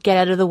 you know, get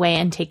out of the way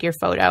and take your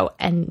photo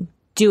and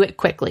do it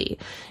quickly.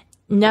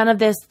 None of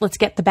this, let's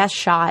get the best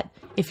shot.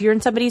 If you're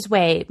in somebody's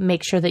way,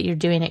 make sure that you're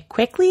doing it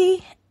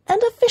quickly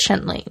and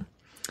efficiently.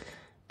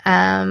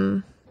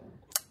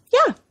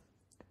 Yeah.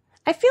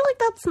 I feel like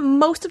that's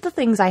most of the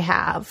things I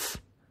have.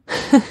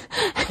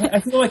 I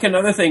feel like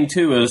another thing,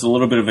 too, is a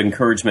little bit of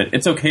encouragement.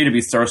 It's okay to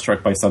be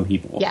starstruck by some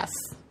people. Yes.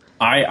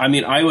 I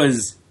mean,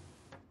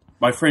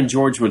 my friend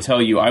George would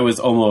tell you, I was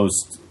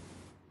almost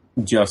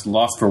just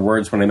lost for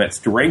words when I met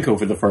Steranko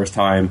for the first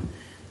time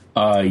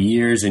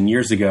years and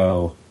years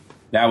ago.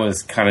 That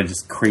was kind of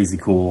just crazy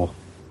cool.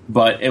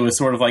 But it was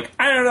sort of like,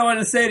 I don't know what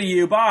to say to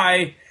you,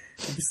 bye.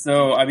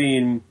 So, I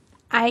mean...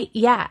 I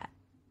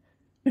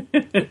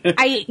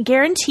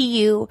guarantee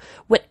you,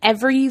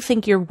 whatever you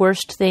think your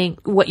worst thing,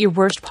 what your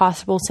worst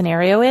possible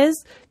scenario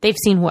is, they've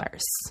seen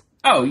worse.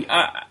 Oh,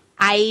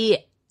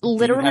 I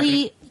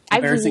literally,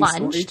 I've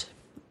lunged. Story?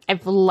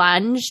 I've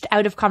lunged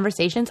out of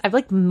conversations. I've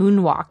like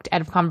moonwalked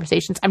out of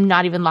conversations. I'm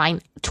not even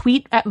lying.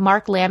 Tweet at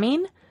Mark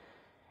Lamming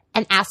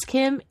and ask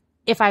him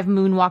if I've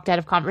moonwalked out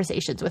of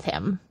conversations with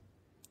him.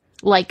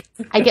 Like,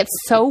 I get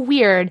so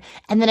weird,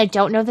 and then I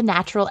don't know the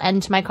natural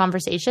end to my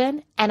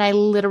conversation, and I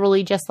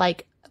literally just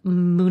like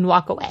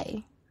moonwalk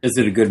away. Is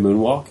it a good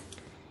moonwalk?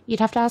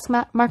 You'd have to ask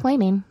Mark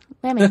Lamming.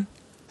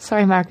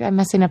 Sorry, Mark, I'm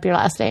messing up your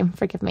last name.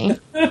 Forgive me.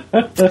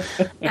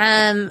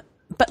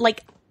 But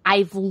like,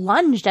 I've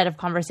lunged out of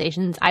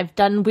conversations. I've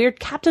done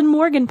weird Captain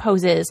Morgan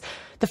poses.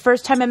 The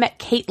first time I met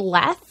Kate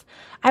Leth,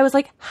 I was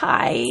like,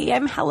 hi,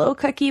 I'm Hello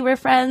Cookie, we're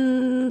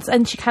friends.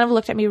 And she kind of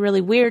looked at me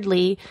really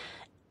weirdly.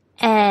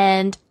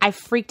 And I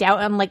freaked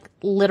out and like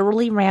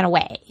literally ran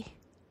away.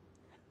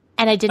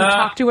 And I didn't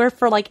talk to her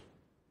for like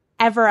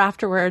ever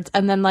afterwards.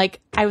 And then like,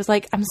 I was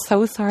like, I'm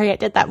so sorry I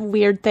did that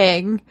weird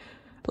thing.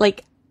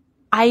 Like,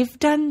 I've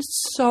done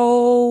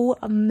so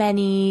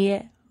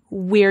many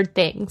weird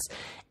things,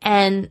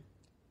 and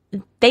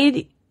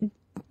they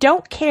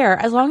don't care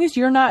as long as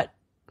you're not,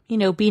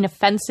 being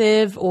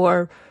offensive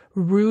or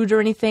rude or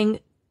anything.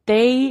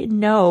 They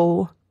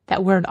know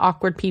that we're an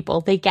awkward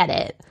people. They get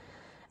it.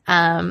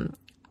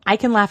 I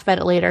can laugh about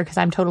it later because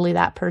I'm totally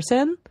that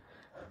person.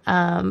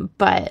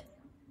 But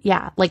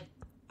yeah, like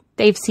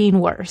they've seen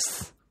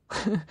worse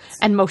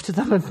and most of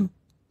them are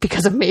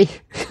because of me.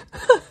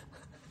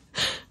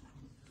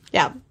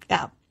 Yeah.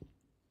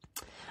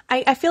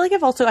 I feel like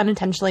I've also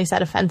unintentionally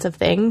said offensive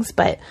things,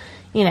 but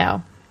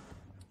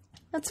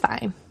that's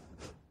fine.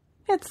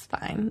 It's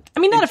fine. I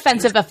mean, not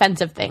offensive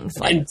things.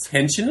 Like,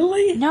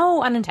 intentionally?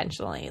 No,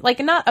 unintentionally. Like,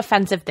 not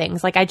offensive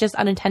things. Like, I just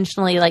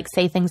unintentionally, like,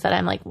 say things that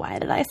I'm like, why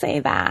did I say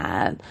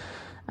that?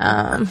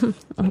 I'm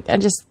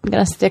just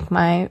going to stick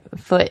my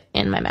foot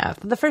in my mouth.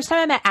 The first time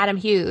I met Adam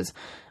Hughes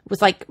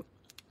was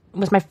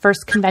my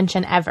first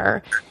convention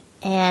ever.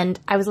 And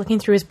I was looking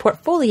through his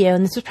portfolio,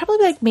 and this was probably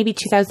like maybe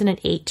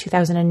 2008,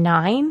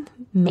 2009,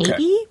 maybe.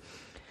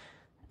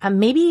 Okay.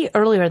 Maybe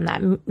earlier than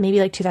that, maybe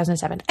like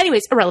 2007.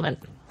 Anyways, irrelevant.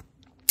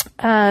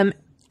 I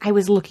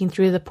was looking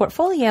through the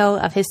portfolio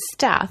of his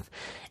stuff,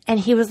 and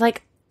he was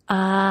like,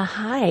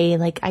 hi,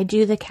 like, I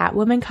do the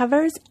Catwoman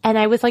covers. And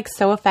I was like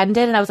so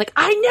offended, and I was like,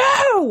 I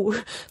know!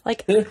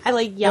 Like, I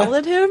like yelled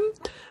at him.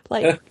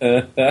 Like,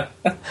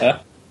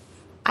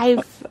 I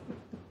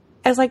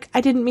was like,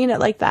 I didn't mean it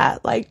like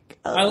that. Like,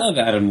 I love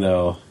Adam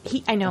though.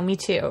 I know, me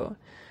too.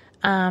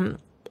 And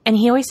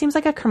he always seems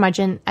like a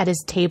curmudgeon at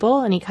his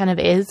table, and he kind of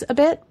is a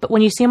bit, but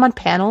when you see him on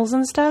panels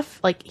and stuff,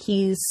 like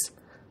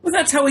well,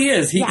 that's how he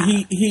is.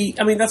 He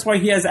I mean, that's why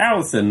he has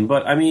Allison,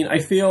 but I mean, I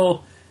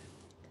don't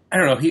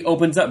know, he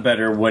opens up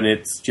better when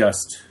it's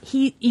just...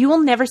 You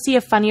will never see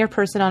a funnier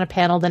person on a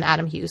panel than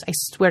Adam Hughes. I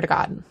swear to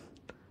God.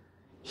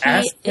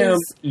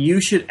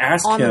 You should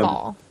ask on him the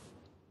ball.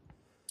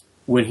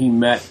 When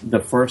the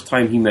first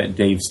time he met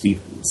Dave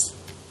Stevens.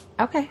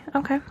 Okay.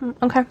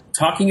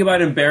 Talking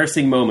about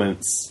embarrassing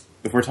moments,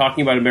 if we're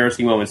talking about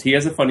embarrassing moments, he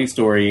has a funny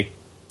story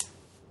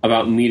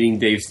about meeting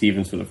Dave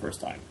Stevens for the first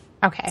time.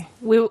 Okay.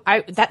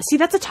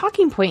 That's a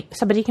talking point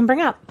somebody can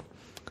bring up.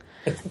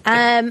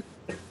 I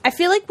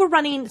feel like we're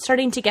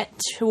starting to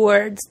get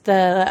towards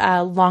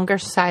the longer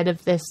side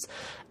of this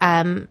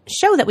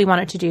show that we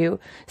wanted to do.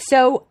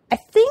 So I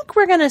think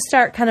we're going to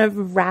start kind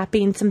of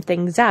wrapping some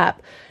things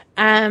up.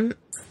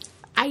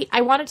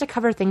 I wanted to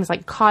cover things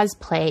like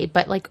cosplay,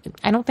 but like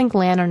I don't think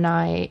Lan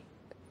and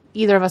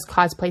either of us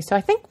cosplay. So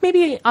I think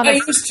maybe I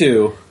used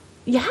to.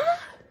 Yeah.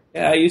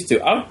 Yeah, I used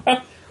to.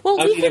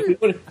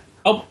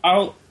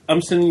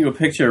 I'm sending you a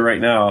picture right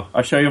now.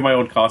 I'll show you my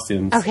old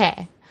costumes.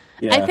 Okay.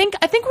 Yeah. I think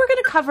we're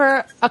going to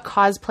cover a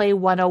cosplay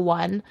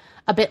 101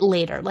 a bit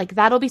later. Like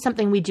that'll be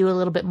something we do a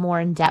little bit more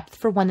in depth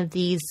for one of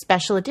these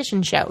special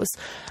edition shows.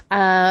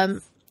 So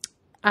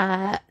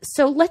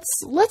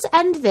let's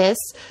end this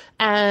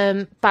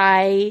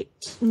by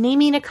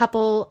naming a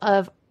couple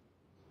of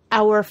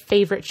our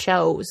favorite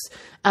shows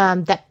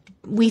that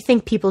we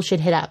think people should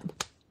hit up.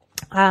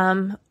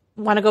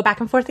 Want to go back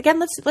and forth again?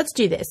 Let's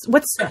do this.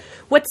 What's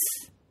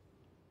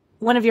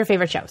one of your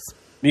favorite shows?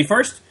 Me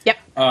first?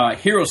 Yep.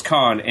 Heroes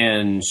Con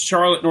in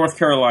Charlotte, North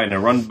Carolina,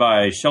 run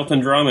by Shelton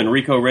Drum and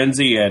Rico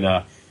Renzi and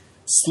a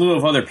slew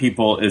of other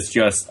people, is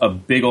just a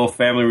big old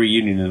family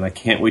reunion, and I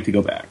can't wait to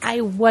go back. I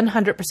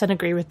 100%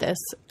 agree with this.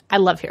 I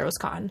love Heroes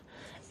Con.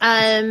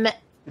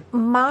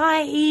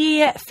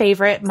 My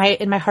favorite,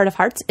 in my heart of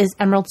hearts, is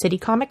Emerald City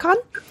Comic Con.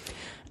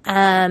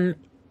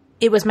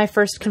 It was my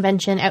first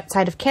convention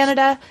outside of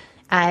Canada.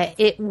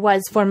 It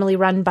was formerly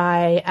run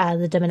by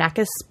the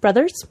Dominakis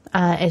brothers.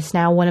 It's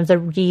now one of the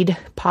Reed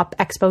Pop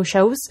Expo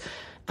shows,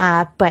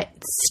 but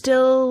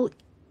still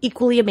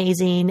equally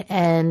amazing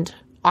and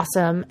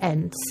awesome.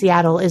 And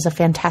Seattle is a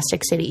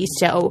fantastic city.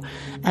 So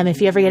if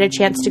you ever get a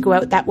chance to go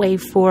out that way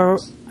for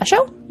a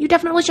show, you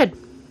definitely should.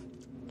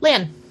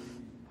 Lan?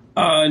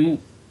 I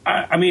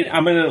mean,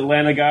 I'm an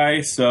Atlanta guy,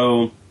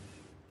 so,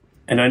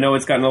 and I know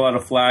it's gotten a lot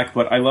of flack,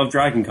 but I love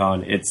Dragon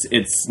Con.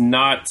 It's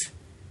not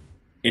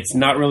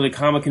really a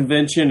comic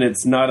convention.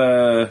 It's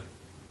a,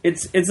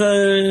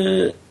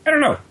 I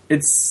don't know.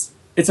 It's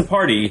a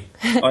party.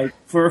 Like,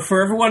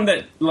 for everyone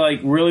that, like,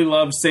 really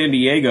loves San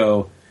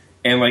Diego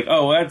and, like,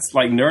 oh, that's,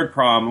 like, Nerd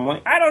Prom. I'm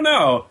like, I don't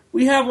know.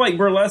 We have, like,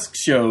 burlesque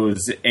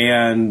shows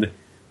and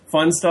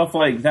fun stuff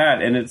like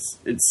that. And it's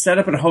set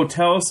up in a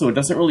hotel, so it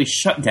doesn't really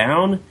shut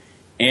down.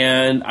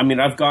 And, I mean,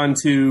 I've gone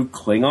to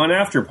Klingon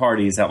after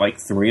parties at, like,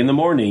 3 in the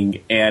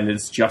morning, and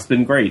it's just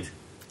been great.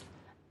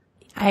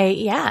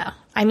 Yeah.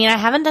 I mean, I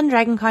haven't done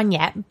Dragon Con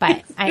yet,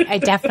 but I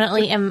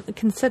definitely am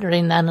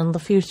considering that in the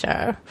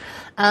future.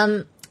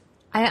 I'm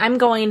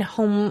going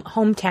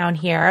hometown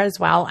here as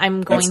well.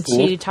 I'm going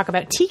to talk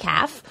about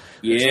TCAF.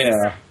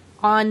 Yeah.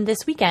 On this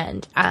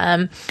weekend.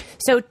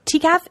 So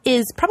TCAF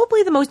is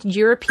probably the most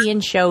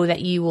European show that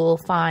you will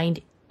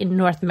find in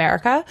North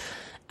America.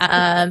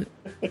 I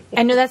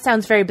know that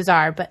sounds very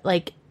bizarre, but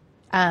like,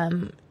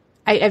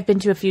 I've been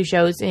to a few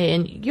shows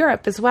in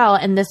Europe as well,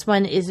 and this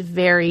one is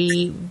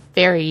very,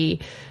 very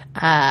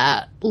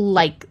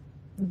like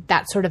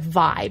that sort of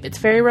vibe. It's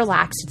very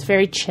relaxed. It's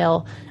very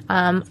chill.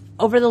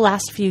 Over the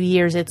last few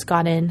years, it's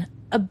gotten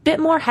a bit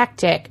more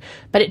hectic,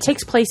 but it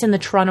takes place in the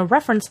Toronto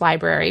Reference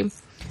Library,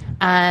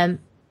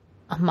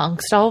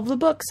 amongst all of the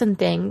books and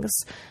things.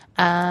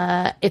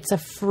 It's a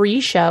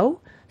free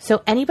show,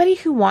 so anybody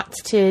who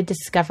wants to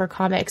discover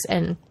comics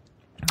and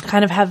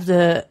kind of have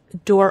the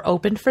door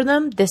open for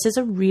them, this is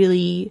a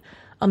really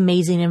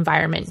amazing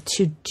environment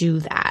to do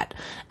that.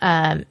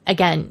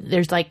 Again,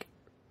 there's like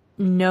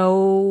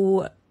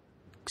no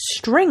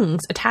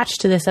strings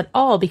attached to this at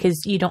all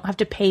because you don't have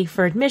to pay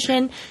for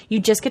admission. You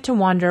just get to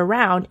wander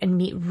around and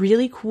meet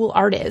really cool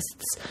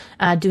artists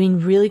doing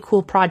really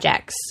cool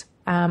projects.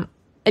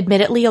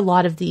 Admittedly, a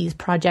lot of these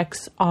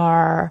projects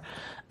are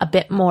a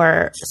bit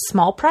more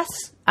small press.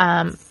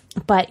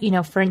 But, you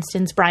know, for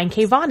instance, Brian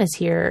K. Vaughan is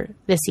here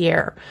this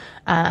year.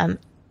 And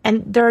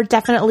there are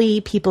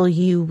definitely people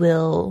you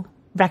will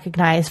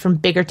recognize from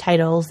bigger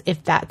titles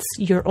if that's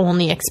your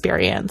only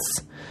experience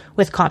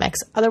with comics.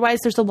 Otherwise,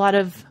 there's a lot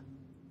of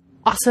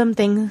awesome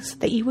things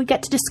that you would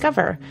get to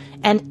discover,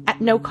 and at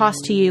no cost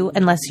to you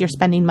unless you're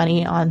spending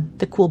money on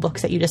the cool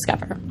books that you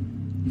discover.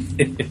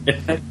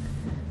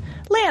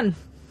 Lan.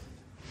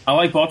 I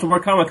like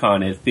Baltimore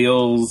Comic-Con. It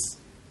feels...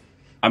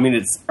 I mean,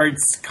 it's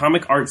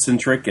comic art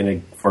centric,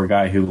 and for a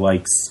guy who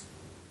likes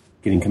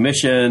getting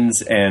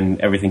commissions and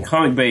everything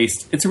comic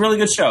based, it's a really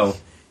good show.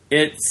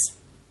 It's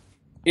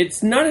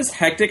not as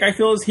hectic, I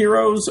feel, as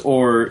Heroes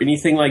or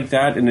anything like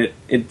that, and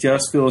it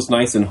just feels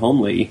nice and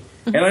homely.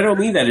 Mm-hmm. And I don't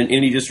mean that in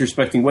any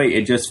disrespecting way.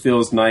 It just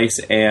feels nice,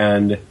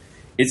 and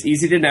it's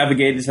easy to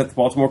navigate. It's at the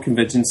Baltimore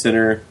Convention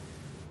Center,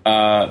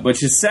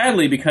 which is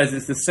sadly because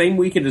it's the same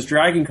weekend as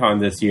Dragon Con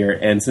this year,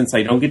 and since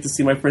I don't get to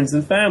see my friends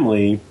and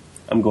family,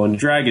 I'm going to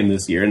Dragon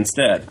this year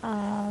instead.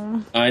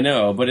 Aww. I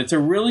know, but it's a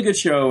really good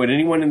show, and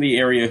anyone in the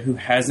area who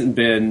hasn't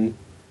been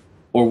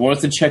or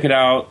wants to check it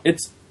out,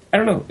 I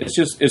don't know,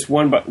 it's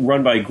run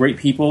by great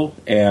people,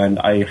 and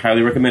I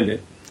highly recommend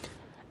it.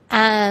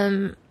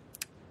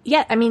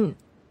 Yeah, I mean,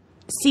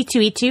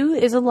 C2E2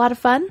 is a lot of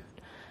fun.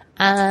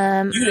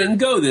 You didn't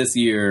go this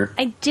year.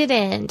 I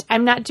didn't.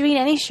 I'm not doing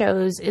any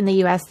shows in the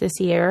U.S. this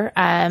year.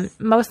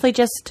 Mostly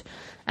just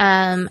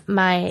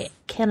my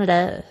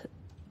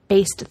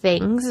Canada-based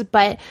things.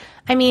 But,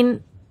 I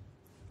mean,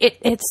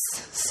 it's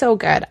so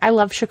good. I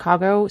love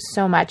Chicago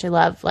so much. I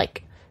love,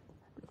 like,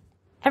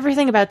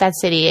 everything about that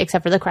city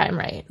except for the crime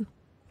rate.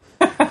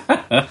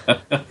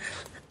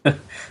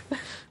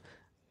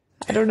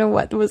 I don't know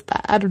what was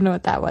that. I don't know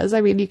what that was.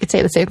 I mean, you could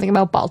say the same thing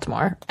about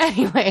Baltimore.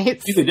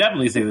 Anyways. You could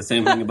definitely say the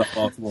same thing about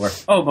Baltimore.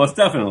 Oh, most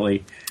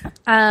definitely.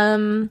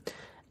 One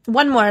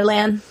more,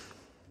 Lan.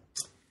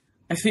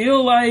 I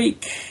feel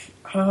like,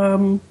 I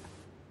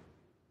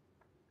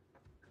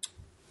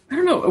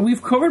don't know.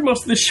 We've covered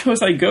most of the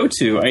shows I go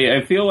to.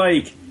 I feel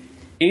like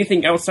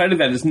anything outside of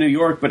that is New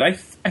York, but I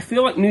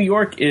feel like New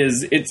York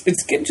it's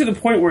getting to the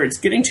point where it's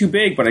getting too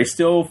big, but I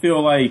still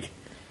feel like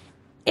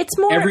it's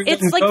more,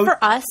 it's like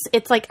for us,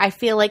 it's like, I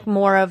feel like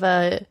more of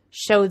a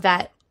show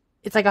that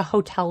it's like a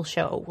hotel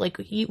show. Like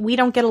we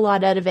don't get a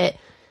lot out of it,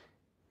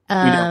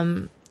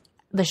 the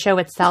show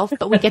itself,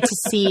 but we get to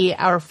see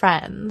our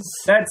friends.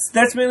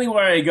 That's mainly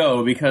where I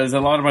go, because a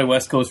lot of my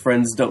West Coast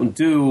friends don't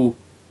do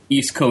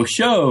East Coast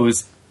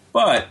shows,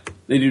 but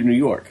they do New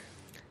York.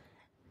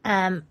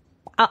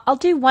 I'll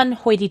do one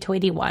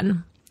hoity-toity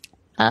one,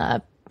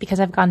 because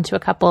I've gone to a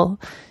couple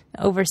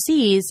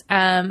overseas.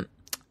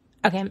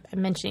 Okay, I'm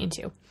mentioning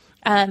two.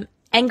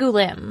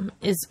 Angoulême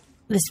is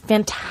this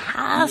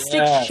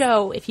fantastic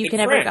show, if you can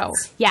ever go.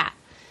 Yeah.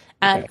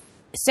 Okay.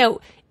 So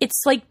it's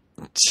like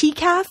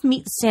TCAF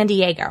meets San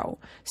Diego.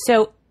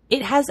 So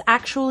it has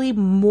actually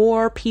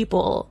more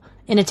people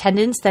in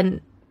attendance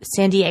than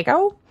San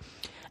Diego.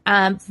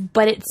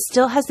 But it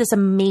still has this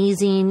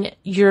amazing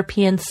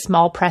European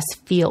small press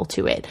feel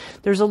to it.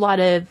 There's a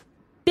lot of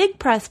big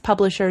press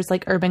publishers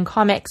like Urban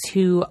Comics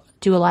who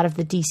do a lot of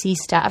the DC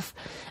stuff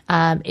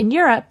in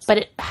Europe, but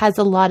it has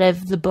a lot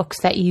of the books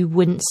that you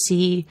wouldn't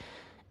see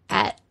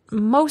at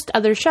most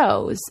other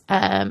shows,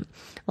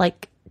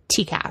 like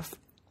TCAF.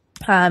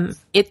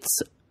 It's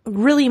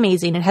really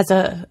amazing. It has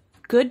a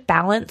good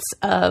balance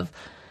of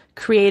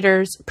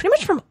creators pretty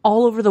much from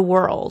all over the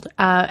world.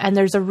 And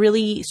there's a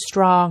really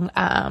strong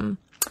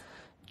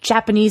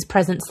Japanese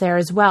presence there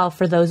as well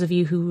for those of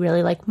you who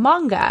really like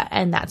manga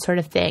and that sort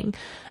of thing.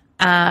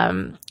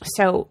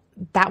 So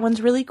that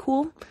one's really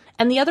cool.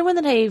 And the other one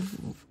that I've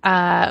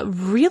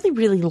really,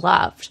 really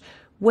loved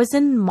was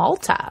in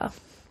Malta.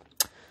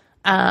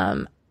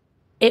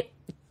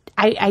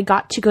 I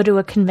got to go to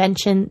a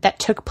convention that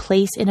took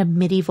place in a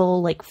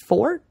medieval, like,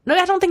 fort. No,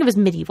 I don't think it was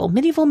medieval.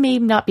 Medieval may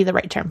not be the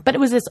right term, but it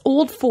was this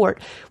old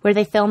fort where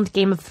they filmed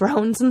Game of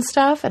Thrones and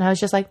stuff. And I was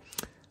just like,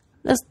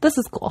 this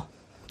is cool.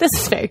 This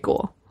is very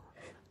cool.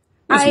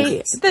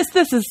 This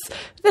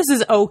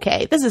is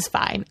okay. This is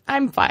fine.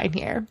 I'm fine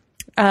here.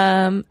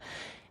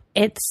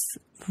 It's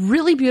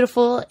really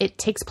beautiful. It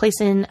takes place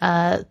in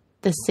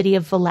the city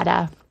of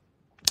Valletta.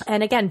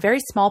 And again, very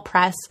small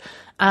press,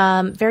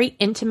 very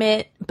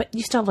intimate, but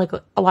you still have like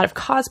a lot of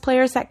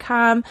cosplayers that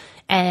come,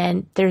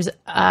 and there's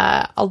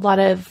a lot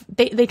of,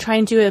 they try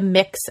and do a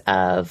mix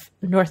of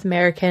North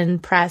American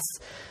press,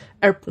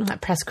 or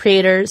not press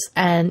creators,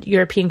 and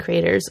European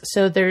creators.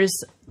 So there's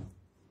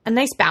a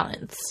nice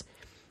balance.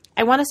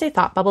 I want to say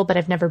Thought Bubble, but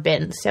I've never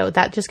been. So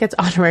that just gets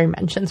honorary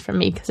mentions from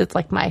me because it's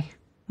like my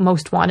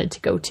most wanted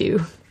to go to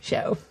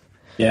show.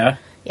 Yeah?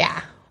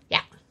 Yeah.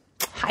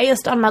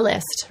 Highest on my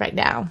list right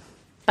now.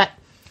 But,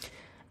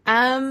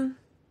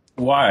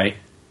 why?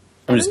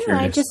 I'm just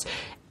curious.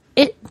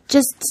 It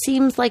just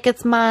seems like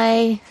it's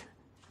my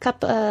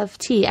cup of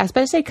tea. I was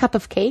about to say cup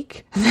of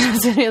cake. I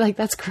was like,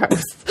 that's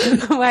gross.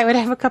 Why would I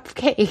have a cup of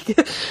cake?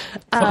 Cup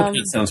of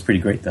cake sounds pretty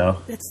great, though.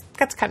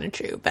 That's kind of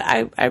true, but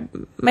I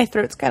my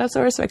throat's kind of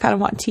sore, so I kind of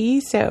want tea.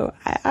 So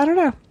I don't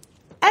know.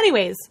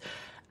 Anyways,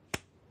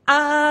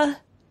 I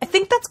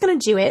think that's going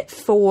to do it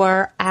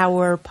for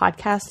our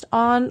podcast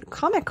on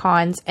Comic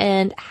Cons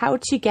and how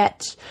to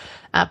get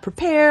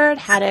prepared,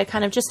 how to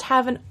kind of just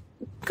have a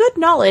good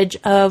knowledge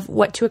of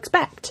what to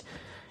expect.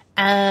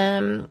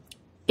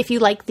 If you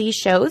like these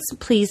shows,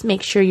 please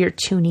make sure you're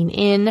tuning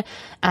in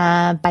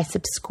by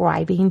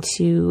subscribing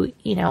to,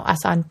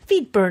 us on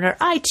Feedburner,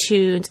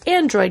 iTunes,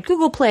 Android,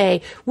 Google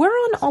Play. We're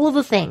on all of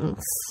the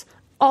things.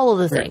 All of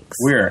the things.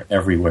 We're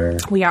everywhere.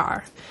 We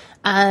are.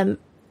 And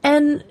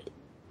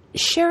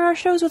share our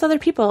shows with other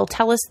people.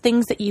 Tell us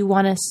things that you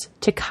want us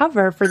to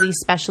cover for these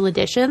special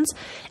editions.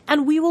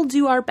 And we will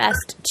do our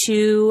best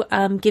to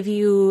give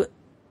you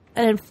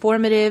an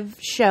informative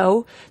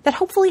show that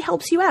hopefully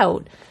helps you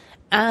out.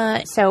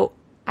 So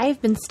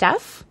I've been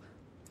Steph.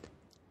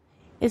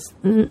 This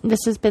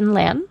has been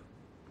Lan.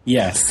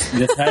 Yes,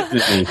 this has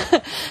been me.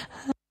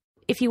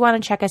 If you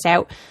want to check us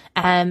out,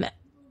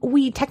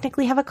 we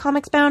technically have a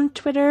Comicsbound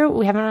Twitter.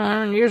 We haven't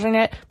been using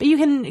it, but you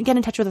can get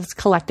in touch with us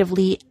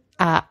collectively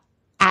at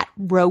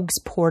Rogues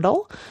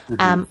Portal,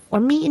 or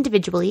me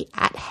individually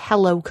at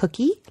Hello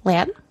Cookie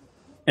Lan.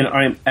 And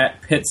I'm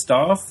at Pittsed.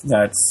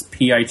 That's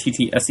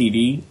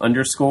PITTSED_off.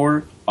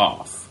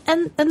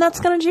 And that's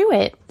going to do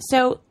it.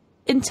 So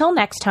until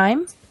next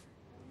time,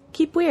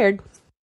 keep weird.